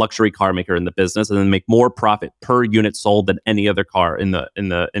car, luxury car maker in the business, and then make more profit per unit sold than any other car in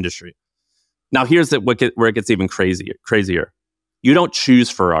the industry. Now, here's where it gets even crazier. You don't choose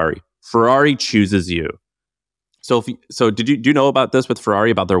Ferrari. Ferrari chooses you. So do you know about this with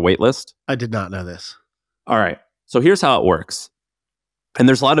Ferrari, about their wait list? I did not know this. All right. So here's how it works. And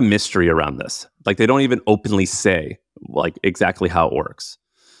there's a lot of mystery around this. Like, they don't even openly say like exactly how it works.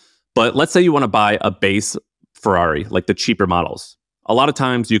 But let's say you want to buy a base Ferrari, like the cheaper models. A lot of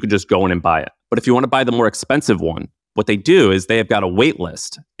times you could just go in and buy it. But if you want to buy the more expensive one, what they do is they have got a wait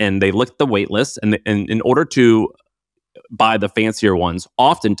list, and they look at the wait list, and in order to buy the fancier ones,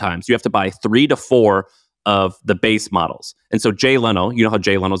 oftentimes you have to buy 3 to 4 of the base models. And so Jay Leno, you know how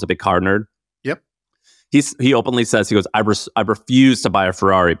Jay Leno's a big car nerd? Yep. He openly says, he goes, I refuse to buy a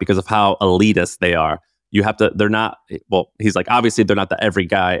Ferrari because of how elitist they are. They're not, well, he's like, obviously they're not the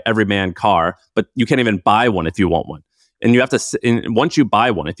every man car, but you can't even buy one if you want one. And you have to, and once you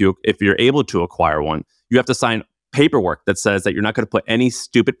buy one, if you're able to acquire one, you have to sign paperwork that says that you're not going to put any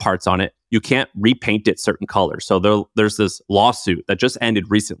stupid parts on it. You can't repaint it certain colors. So there's this lawsuit that just ended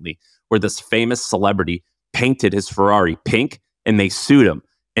recently where this famous celebrity painted his Ferrari pink, and they sued him,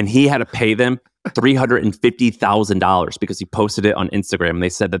 and he had to pay them $350,000 because he posted it on Instagram, and they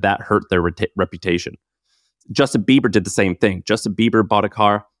said that hurt their reputation. Justin Bieber did the same thing. Justin Bieber bought a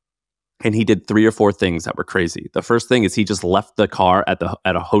car, and he did 3 or 4 things that were crazy. The first thing is he just left the car at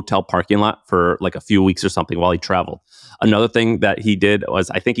a hotel parking lot for like a few weeks or something while he traveled. Another thing that he did was,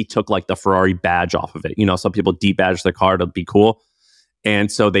 I think he took like the Ferrari badge off of it. Some people debadge their car to be cool.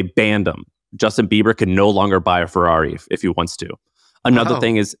 And so they banned him. Justin Bieber can no longer buy a Ferrari if he wants to. Another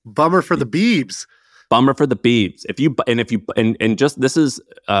thing is, bummer for the Biebs. Bummer for the Biebs. This is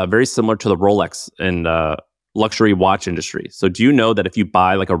very similar to the Rolex and luxury watch industry. So do you know that if you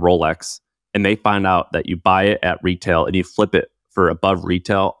buy like a Rolex and they find out that you buy it at retail and you flip it for above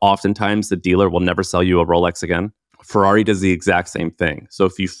retail, oftentimes the dealer will never sell you a Rolex again? Ferrari does the exact same thing. So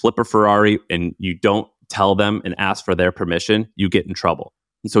if you flip a Ferrari and you don't tell them and ask for their permission, you get in trouble.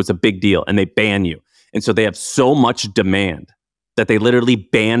 And so it's a big deal, and they ban you. And so they have so much demand that they literally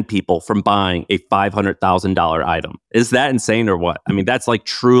ban people from buying a $500,000 item. Is that insane or what? I mean, that's like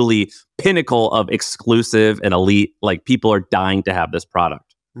truly pinnacle of exclusive and elite. Like people are dying to have this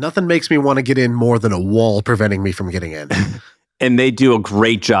product. Nothing makes me want to get in more than a wall preventing me from getting in. And they do a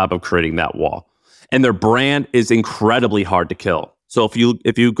great job of creating that wall. And their brand is incredibly hard to kill. So if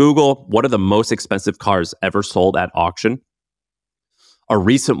you Google what are the most expensive cars ever sold at auction, a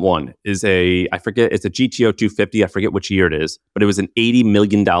recent one is it's a GTO 250. I forget which year it is, but it was an $80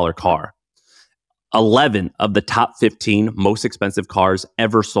 million car. 11 of the top 15 most expensive cars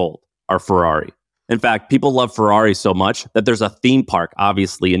ever sold are Ferrari. In fact, people love Ferrari so much that there's a theme park,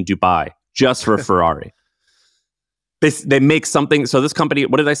 obviously, in Dubai just for Ferrari. They make something. So this company,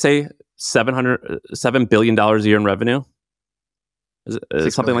 what did I say? $7 billion a year in revenue?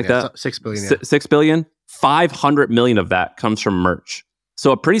 Something like that? 6 billion. Yeah. 6 billion? 500 million of that comes from merch.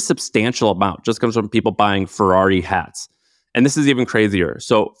 So a pretty substantial amount just comes from people buying Ferrari hats. And this is even crazier.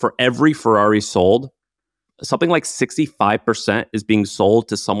 So for every Ferrari sold, something like 65% is being sold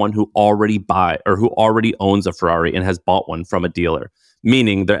to someone who already owns a Ferrari and has bought one from a dealer,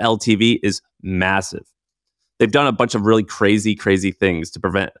 meaning their LTV is massive. They've done a bunch of really crazy things to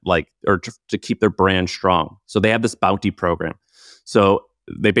prevent to keep their brand strong. So they have this bounty program. So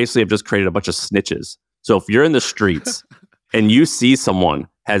they basically have just created a bunch of snitches. So if you're in the streets and you see someone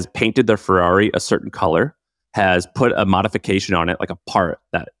has painted their Ferrari a certain color, has put a modification on it, like a part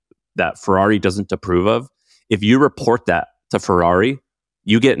that Ferrari doesn't approve of, if you report that to Ferrari,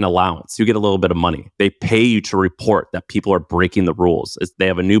 you get an allowance. You get a little bit of money. They pay you to report that people are breaking the rules. They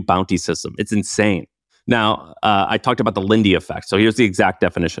have a new bounty system. It's insane. Now, I talked about the Lindy effect. So here's the exact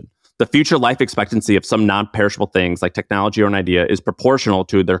definition. The future life expectancy of some non-perishable things like technology or an idea is proportional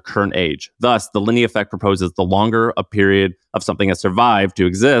to their current age. Thus, the Lindy effect proposes the longer a period of something has survived to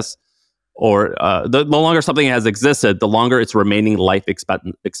exist, or the longer something has existed, the longer its remaining life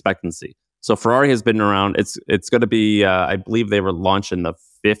expectancy. So Ferrari has been around. It's going to be, I believe they were launched in the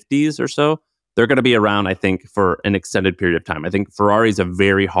 50s or so. They're going to be around, I think, for an extended period of time. I think Ferrari is a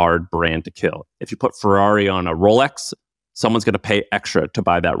very hard brand to kill. If you put Ferrari on a Rolex, someone's going to pay extra to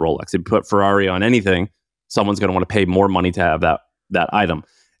buy that Rolex. If you put Ferrari on anything, someone's going to want to pay more money to have that item.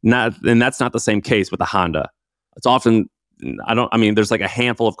 And that's not the same case with the Honda. It's often, there's like a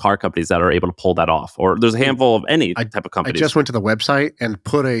handful of car companies that are able to pull that off, or there's a handful of any type of companies. I just went to the website and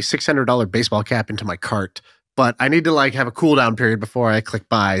put a $600 baseball cap into my cart, but I need to have a cool down period before I click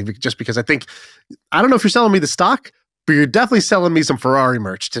buy, just because I don't know if you're selling me the stock, but you're definitely selling me some Ferrari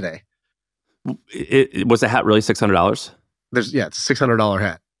merch today. Was the hat really $600? It's a $600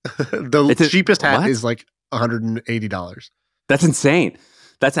 hat. The cheapest hat is like $180. That's insane.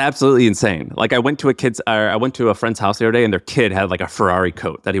 That's absolutely insane. Like I went to a friend's house the other day, and their kid had like a Ferrari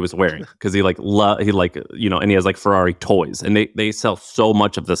coat that he was wearing because and he has like Ferrari toys, and they sell so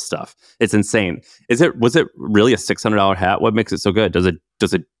much of this stuff. It's insane. Was it really a $600 hat? What makes it so good?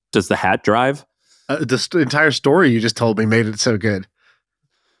 Does the hat drive? The entire story you just told me made it so good.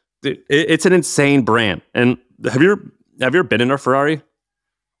 It's an insane brand. And have you ever been in a Ferrari?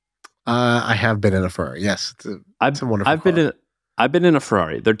 I have been in a Ferrari. Yes, it's a wonderful car. I've been in a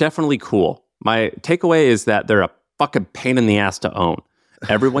Ferrari. They're definitely cool. My takeaway is that they're a fucking pain in the ass to own.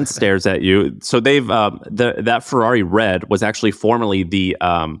 Everyone stares at you. So they've that Ferrari red was actually formerly the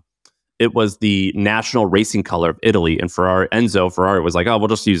national racing color of Italy, and Enzo Ferrari was like, oh, we'll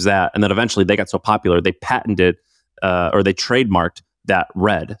just use that. And then eventually they got so popular they patented or they trademarked that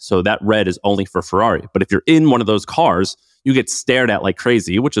red. So that red is only for Ferrari. But if you're in one of those cars, you get stared at like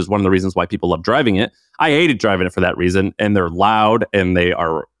crazy, which is one of the reasons why people love driving it. I hated driving it for that reason. And they're loud and they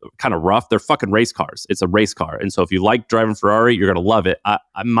are kind of rough. They're fucking race cars. It's a race car. And so if you like driving Ferrari, you're going to love it.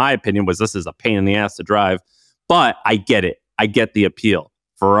 My opinion was this is a pain in the ass to drive, but I get it. I get the appeal.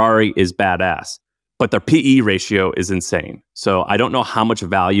 Ferrari is badass, but their PE ratio is insane. So I don't know how much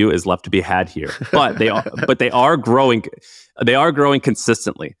value is left to be had here, but they are growing. They are growing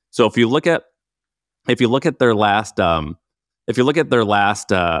consistently. So if you look at their last, I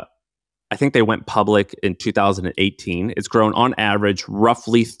think they went public in 2018. It's grown on average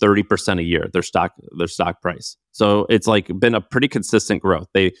roughly 30% a year, their stock price. So it's like been a pretty consistent growth.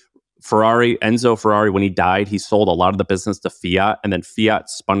 Enzo Ferrari, when he died, he sold a lot of the business to Fiat, and then Fiat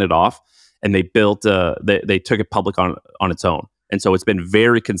spun it off, and they built they took it public on its own. And so it's been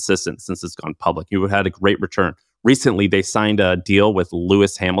very consistent since it's gone public. You had a great return. Recently, they signed a deal with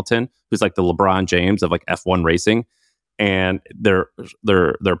Lewis Hamilton, who's like the LeBron James of like F1 racing. And their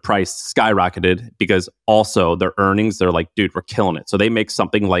price skyrocketed because also their earnings, they're like, dude, we're killing it. So they make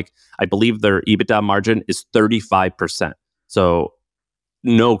something like, I believe their EBITDA margin is 35%. So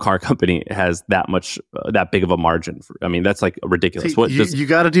no car company has that much, that big of a margin. I mean, that's like ridiculous. See, you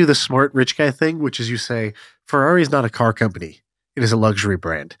got to do the smart rich guy thing, which is you say Ferrari is not a car company. It is a luxury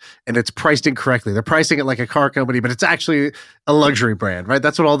brand, and it's priced incorrectly. They're pricing it like a car company, but it's actually a luxury brand, right?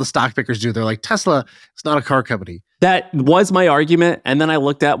 That's what all the stock pickers do. They're like, Tesla, it's not a car company. That was my argument, and then I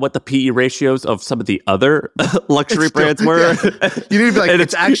looked at what the PE ratios of some of the other luxury brands were. Yeah. You need to be like,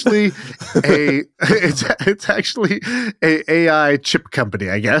 it's actually a AI chip company,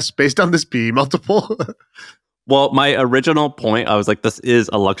 I guess, based on this PE multiple. Well, my original point, I was like, this is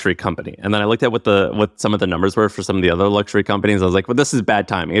a luxury company. And then I looked at what some of the numbers were for some of the other luxury companies. I was like, well, this is bad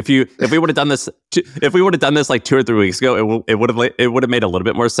timing. If we would have done this like 2 or 3 weeks ago, it would have made a little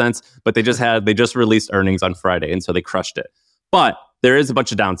bit more sense. But they just released earnings on Friday, and so they crushed it. But there is a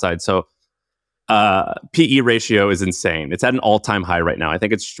bunch of downsides. So PE ratio is insane. It's at an all-time high right now. I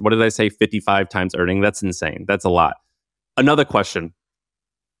think it's, what did I say, 55 times earning? That's insane. That's a lot. Another question.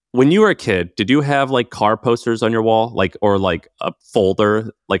 When you were a kid, did you have like car posters on your wall, or like a folder,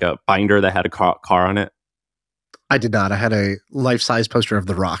 like a binder that had a car on it? I did not. I had a life-size poster of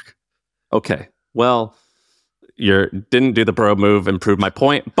The Rock. Okay. Well, you didn't do the bro move and prove my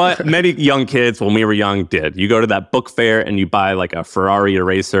point, but many young kids when we were young did. You go to that book fair and you buy like a Ferrari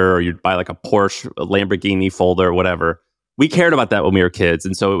eraser, or you'd buy like a Porsche, a Lamborghini folder, whatever. We cared about that when we were kids,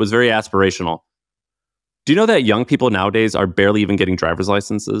 and so it was very aspirational. Do you know that young people nowadays are barely even getting driver's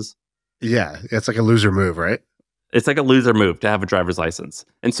licenses? Yeah, it's like a loser move, right? It's like a loser move to have a driver's license.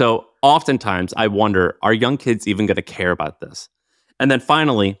 And so oftentimes I wonder, are young kids even going to care about this? And then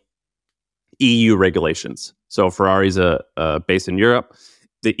finally, EU regulations. So Ferrari's based in Europe.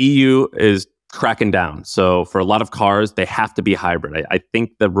 The EU is cracking down. So for a lot of cars, they have to be hybrid. I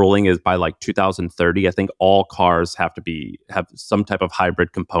think the ruling is by like 2030. I think all cars have some type of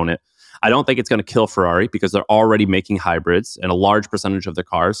hybrid component. I don't think it's going to kill Ferrari because they're already making hybrids, and a large percentage of their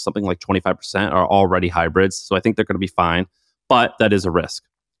cars, something like 25%, are already hybrids. So I think they're going to be fine, but that is a risk.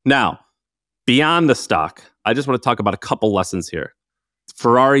 Now, beyond the stock, I just want to talk about a couple lessons here.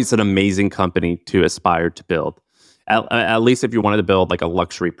 Ferrari's an amazing company to aspire to build, at least if you wanted to build like a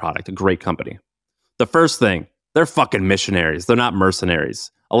luxury product, a great company. The first thing, they're fucking missionaries. They're not mercenaries.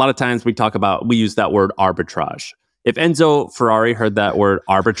 A lot of times we use that word arbitrage. If Enzo Ferrari heard that word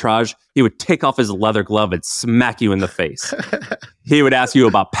arbitrage, he would take off his leather glove and smack you in the face. He would ask you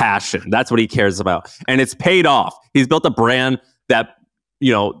about passion. That's what he cares about. And it's paid off. He's built a brand that,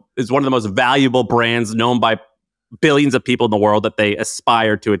 is one of the most valuable brands known by billions of people in the world that they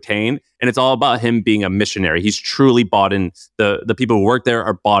aspire to attain. And it's all about him being a missionary. He's truly bought in. The people who work there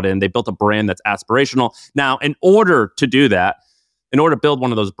are bought in. They built a brand that's aspirational. Now, in order to do that, in order to build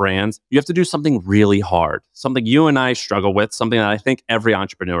one of those brands, you have to do something really hard, something you and I struggle with, something that I think every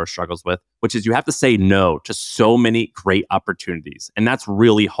entrepreneur struggles with, which is you have to say no to so many great opportunities. And that's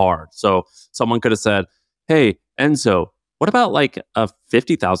really hard. So someone could have said, hey, Enzo, what about like a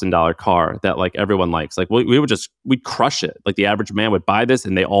 $50,000 car that like everyone likes? Like we'd crush it. Like the average man would buy this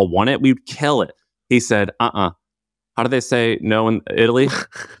and they all want it. We'd kill it. He said, How do they say no in Italy?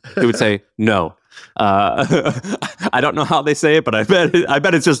 He would say no. I don't know how they say it, but I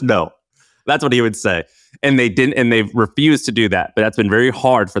bet it's just no. That's what he would say. And they didn't, and they've refused to do that. But that's been very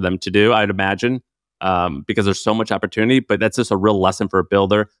hard for them to do, I'd imagine, because there's so much opportunity. But that's just a real lesson for a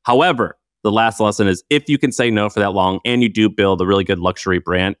builder. However, the last lesson is if you can say no for that long and you do build a really good luxury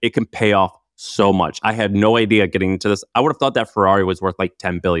brand, it can pay off so much. I had no idea getting into this. I would have thought that Ferrari was worth like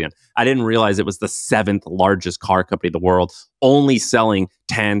 10 billion. I didn't realize it was the 7th largest car company in the world, only selling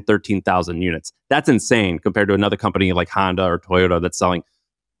 13,000 units. That's insane compared to another company like Honda or Toyota that's selling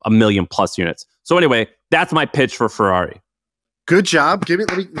 1 million plus units. So anyway, that's my pitch for Ferrari. Good job.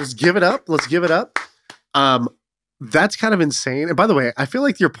 Let's give it up. Let's give it up. That's kind of insane. And by the way, I feel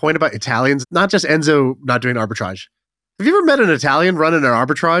like your point about Italians, not just Enzo not doing arbitrage. Have you ever met an Italian running an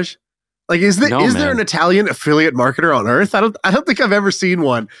arbitrage? Like, is there an Italian affiliate marketer on earth? I don't think I've ever seen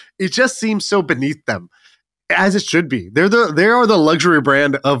one. It just seems so beneath them, as it should be. They are the luxury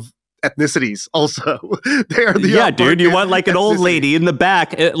brand of ethnicities. Also, they are the dude. You want like an old lady in the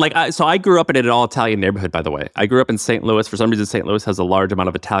back, So I grew up in an all Italian neighborhood. By the way, I grew up in St. Louis. For some reason, St. Louis has a large amount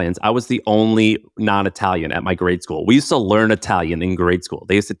of Italians. I was the only non-Italian at my grade school. We used to learn Italian in grade school.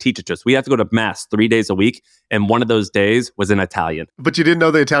 They used to teach it to us. We have to go to mass 3 days a week, and one of those days was in Italian. But you didn't know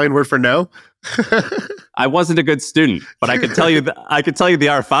the Italian word for no? I wasn't a good student, but I could tell you the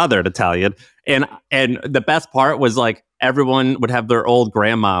Our Father in Italian. And the best part was like everyone would have their old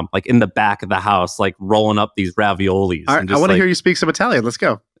grandma like in the back of the house, like rolling up these raviolis. All right, I want to hear you speak some Italian. Let's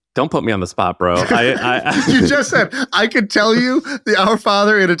go. Don't put me on the spot, bro. You just said I could tell you the Our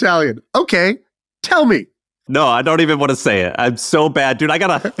Father in Italian. Okay, tell me. No, I don't even want to say it. I'm so bad, dude. I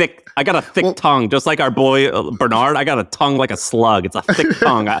got a thick tongue, just like our boy Bernard. I got a tongue like a slug. It's a thick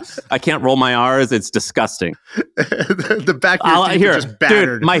tongue. I can't roll my R's. It's disgusting. The back of your teeth is just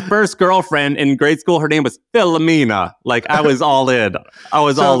battered. Dude, my first girlfriend in grade school, her name was Philomena. Like I was all in.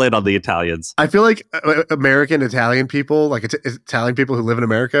 All in on the Italians. I feel like American Italian people, like Italian people who live in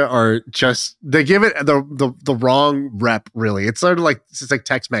America, are just they give it the wrong rep. Really, it's sort of like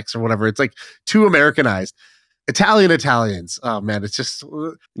Tex-Mex or whatever. It's like too Americanized. Italians. Oh man, it's just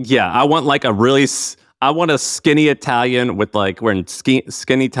yeah. I want like I want a skinny Italian with like wearing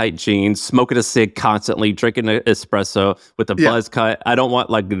skinny tight jeans, smoking a cig constantly, drinking an espresso with a buzz cut. I don't want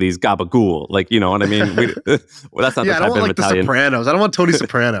like these gabagool, like you know what I mean. Well, that's not the type I don't want of like Italian. The Sopranos. I don't want Tony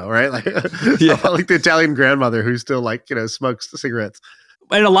Soprano, right? Like, I want like the Italian grandmother who still like smokes cigarettes.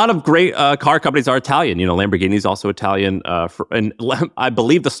 And a lot of great car companies are Italian. You know, Lamborghini is also Italian. And I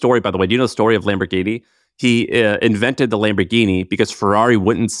believe the story, by the way. Do you know the story of Lamborghini? He invented the Lamborghini because Ferrari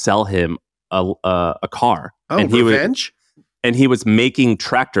wouldn't sell him a car. Oh, and revenge? He was making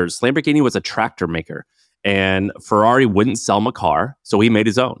tractors. Lamborghini was a tractor maker. And Ferrari wouldn't sell him a car, so he made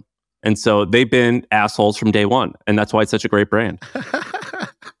his own. And so they've been assholes from day one. And that's why it's such a great brand.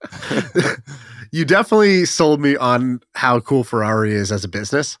 You definitely sold me on how cool Ferrari is as a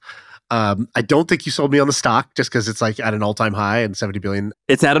business. I don't think you sold me on the stock just because it's like at an all-time high and 70 billion.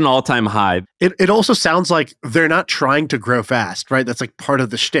 It's at an all-time high. It also sounds like they're not trying to grow fast, right? That's like part of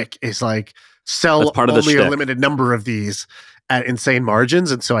the shtick is like sell only a limited number of these at insane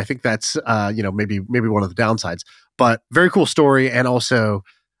margins. And so I think that's, maybe one of the downsides, but very cool story. And also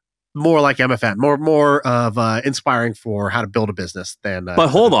more like MFN, more of inspiring for how to build a business than, but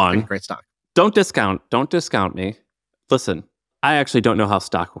hold on, great stock. Don't discount me. Listen, I actually don't know how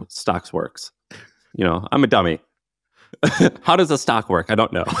stocks works. You know, I'm a dummy. How does a stock work? I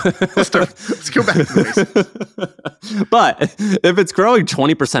don't know. Let's go back to the basics. But if it's growing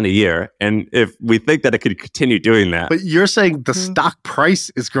 20% a year, and if we think that it could continue doing that. But you're saying the stock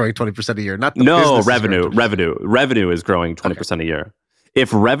price is growing 20% a year, not the business. No, revenue is growing 20% a year.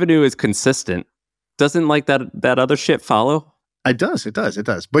 If revenue is consistent, doesn't like that other shit follow? It does.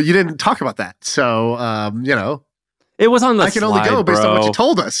 But you didn't talk about that. So, it was on the slide, I can only go based on what you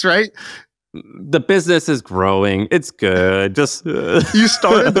told us, right? The business is growing. It's good. Just You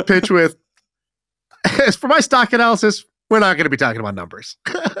started the pitch with, as for my stock analysis, we're not going to be talking about numbers,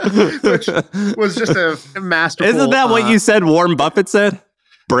 which was just a masterful. Isn't that what you said Warren Buffett said?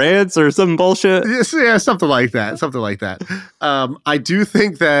 Brands or some bullshit? Yeah, something like that. I do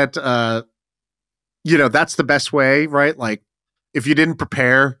think that, that's the best way, right? Like, if you didn't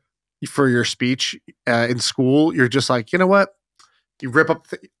prepare for your speech in school, you're just like, you know what? You rip up.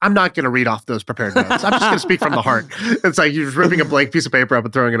 I'm not going to read off those prepared notes. I'm just going to speak from the heart. It's like you're just ripping a blank piece of paper up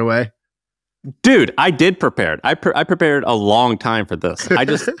and throwing it away. Dude, I did prepare. I prepared a long time for this.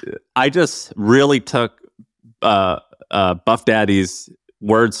 I just really took Buff Daddy's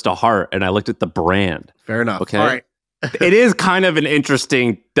words to heart, and I looked at the brand. Fair enough. Okay. All right. It is kind of an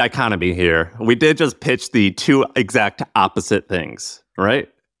interesting dichotomy here. We did just pitch the two exact opposite things, right?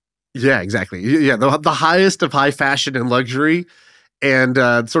 Yeah, exactly. Yeah, the highest of high fashion and luxury, and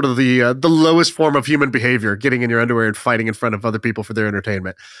sort of the lowest form of human behavior, getting in your underwear and fighting in front of other people for their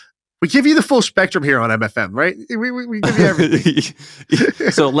entertainment. We give you the full spectrum here on MFM, right? We give you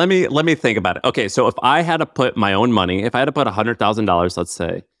everything. So let me think about it. Okay, so if I had to put my own money, if I had to put $100,000, let's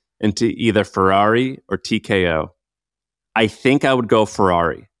say, into either Ferrari or TKO, I think I would go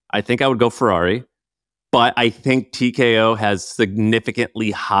Ferrari. But I think TKO has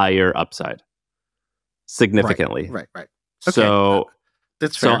significantly higher upside. Significantly. Right. Okay. So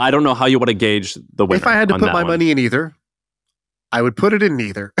that's fair. So I don't know how you want to gauge the winner. If I had to put my money in either, I would put it in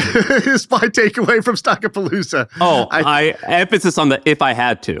neither. Is my takeaway from Stockapalooza. Oh, I emphasis on the if I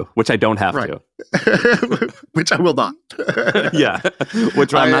had to, which I don't have to. Which I will not. Yeah,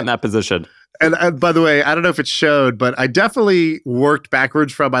 which I'm not in that position. And by the way, I don't know if it showed, but I definitely worked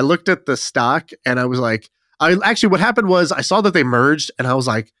backwards from, I looked at the stock and I was like, what happened was I saw that they merged and I was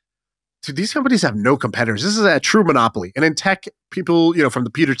like, dude, these companies have no competitors. This is a true monopoly. And in tech, people, from the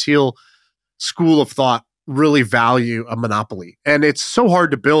Peter Thiel school of thought really value a monopoly. And it's so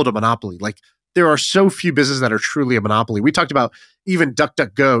hard to build a monopoly. Like there are so few businesses that are truly a monopoly. We talked about even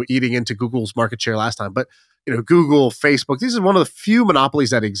DuckDuckGo eating into Google's market share last time, but Google, Facebook, these are one of the few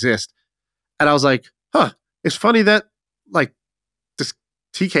monopolies that exist. And I was like, it's funny that like this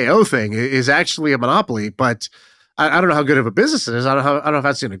TKO thing is actually a monopoly, but I don't know how good of a business it is. I don't know if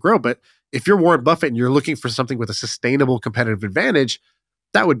that's going to grow, but if you're Warren Buffett and you're looking for something with a sustainable competitive advantage,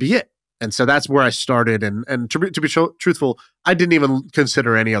 that would be it. And so that's where I started. And to be truthful, I didn't even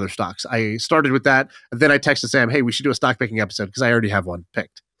consider any other stocks. I started with that. And then I texted Sam, hey, we should do a stock picking episode because I already have one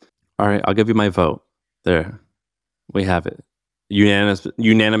picked. All right, I'll give you my vote. There, we have it.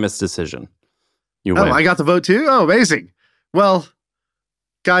 Unanimous decision. You win. Oh, I got the vote too? Oh, amazing. Well,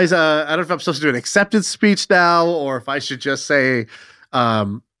 guys, I don't know if I'm supposed to do an acceptance speech now or if I should just say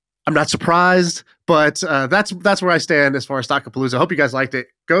I'm not surprised, but that's where I stand as far as Stockapalooza. I hope you guys liked it.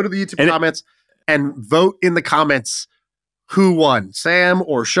 Go to the YouTube comments and vote in the comments who won, Sam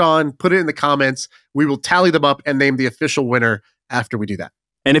or Sean. Put it in the comments. We will tally them up and name the official winner after we do that.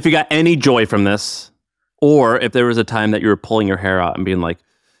 And if you got any joy from this, or if there was a time that you were pulling your hair out and being like,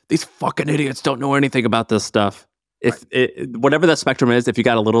 these fucking idiots don't know anything about this stuff. If whatever that spectrum is, if you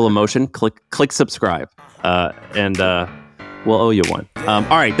got a little emotion, click subscribe, and we'll owe you one. All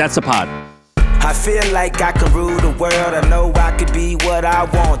right, that's the pod. I feel like I can rule the world. I know I could be what I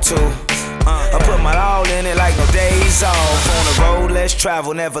want to. I put my all in it like no days off. On the road, let's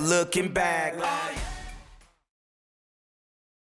travel, never looking back.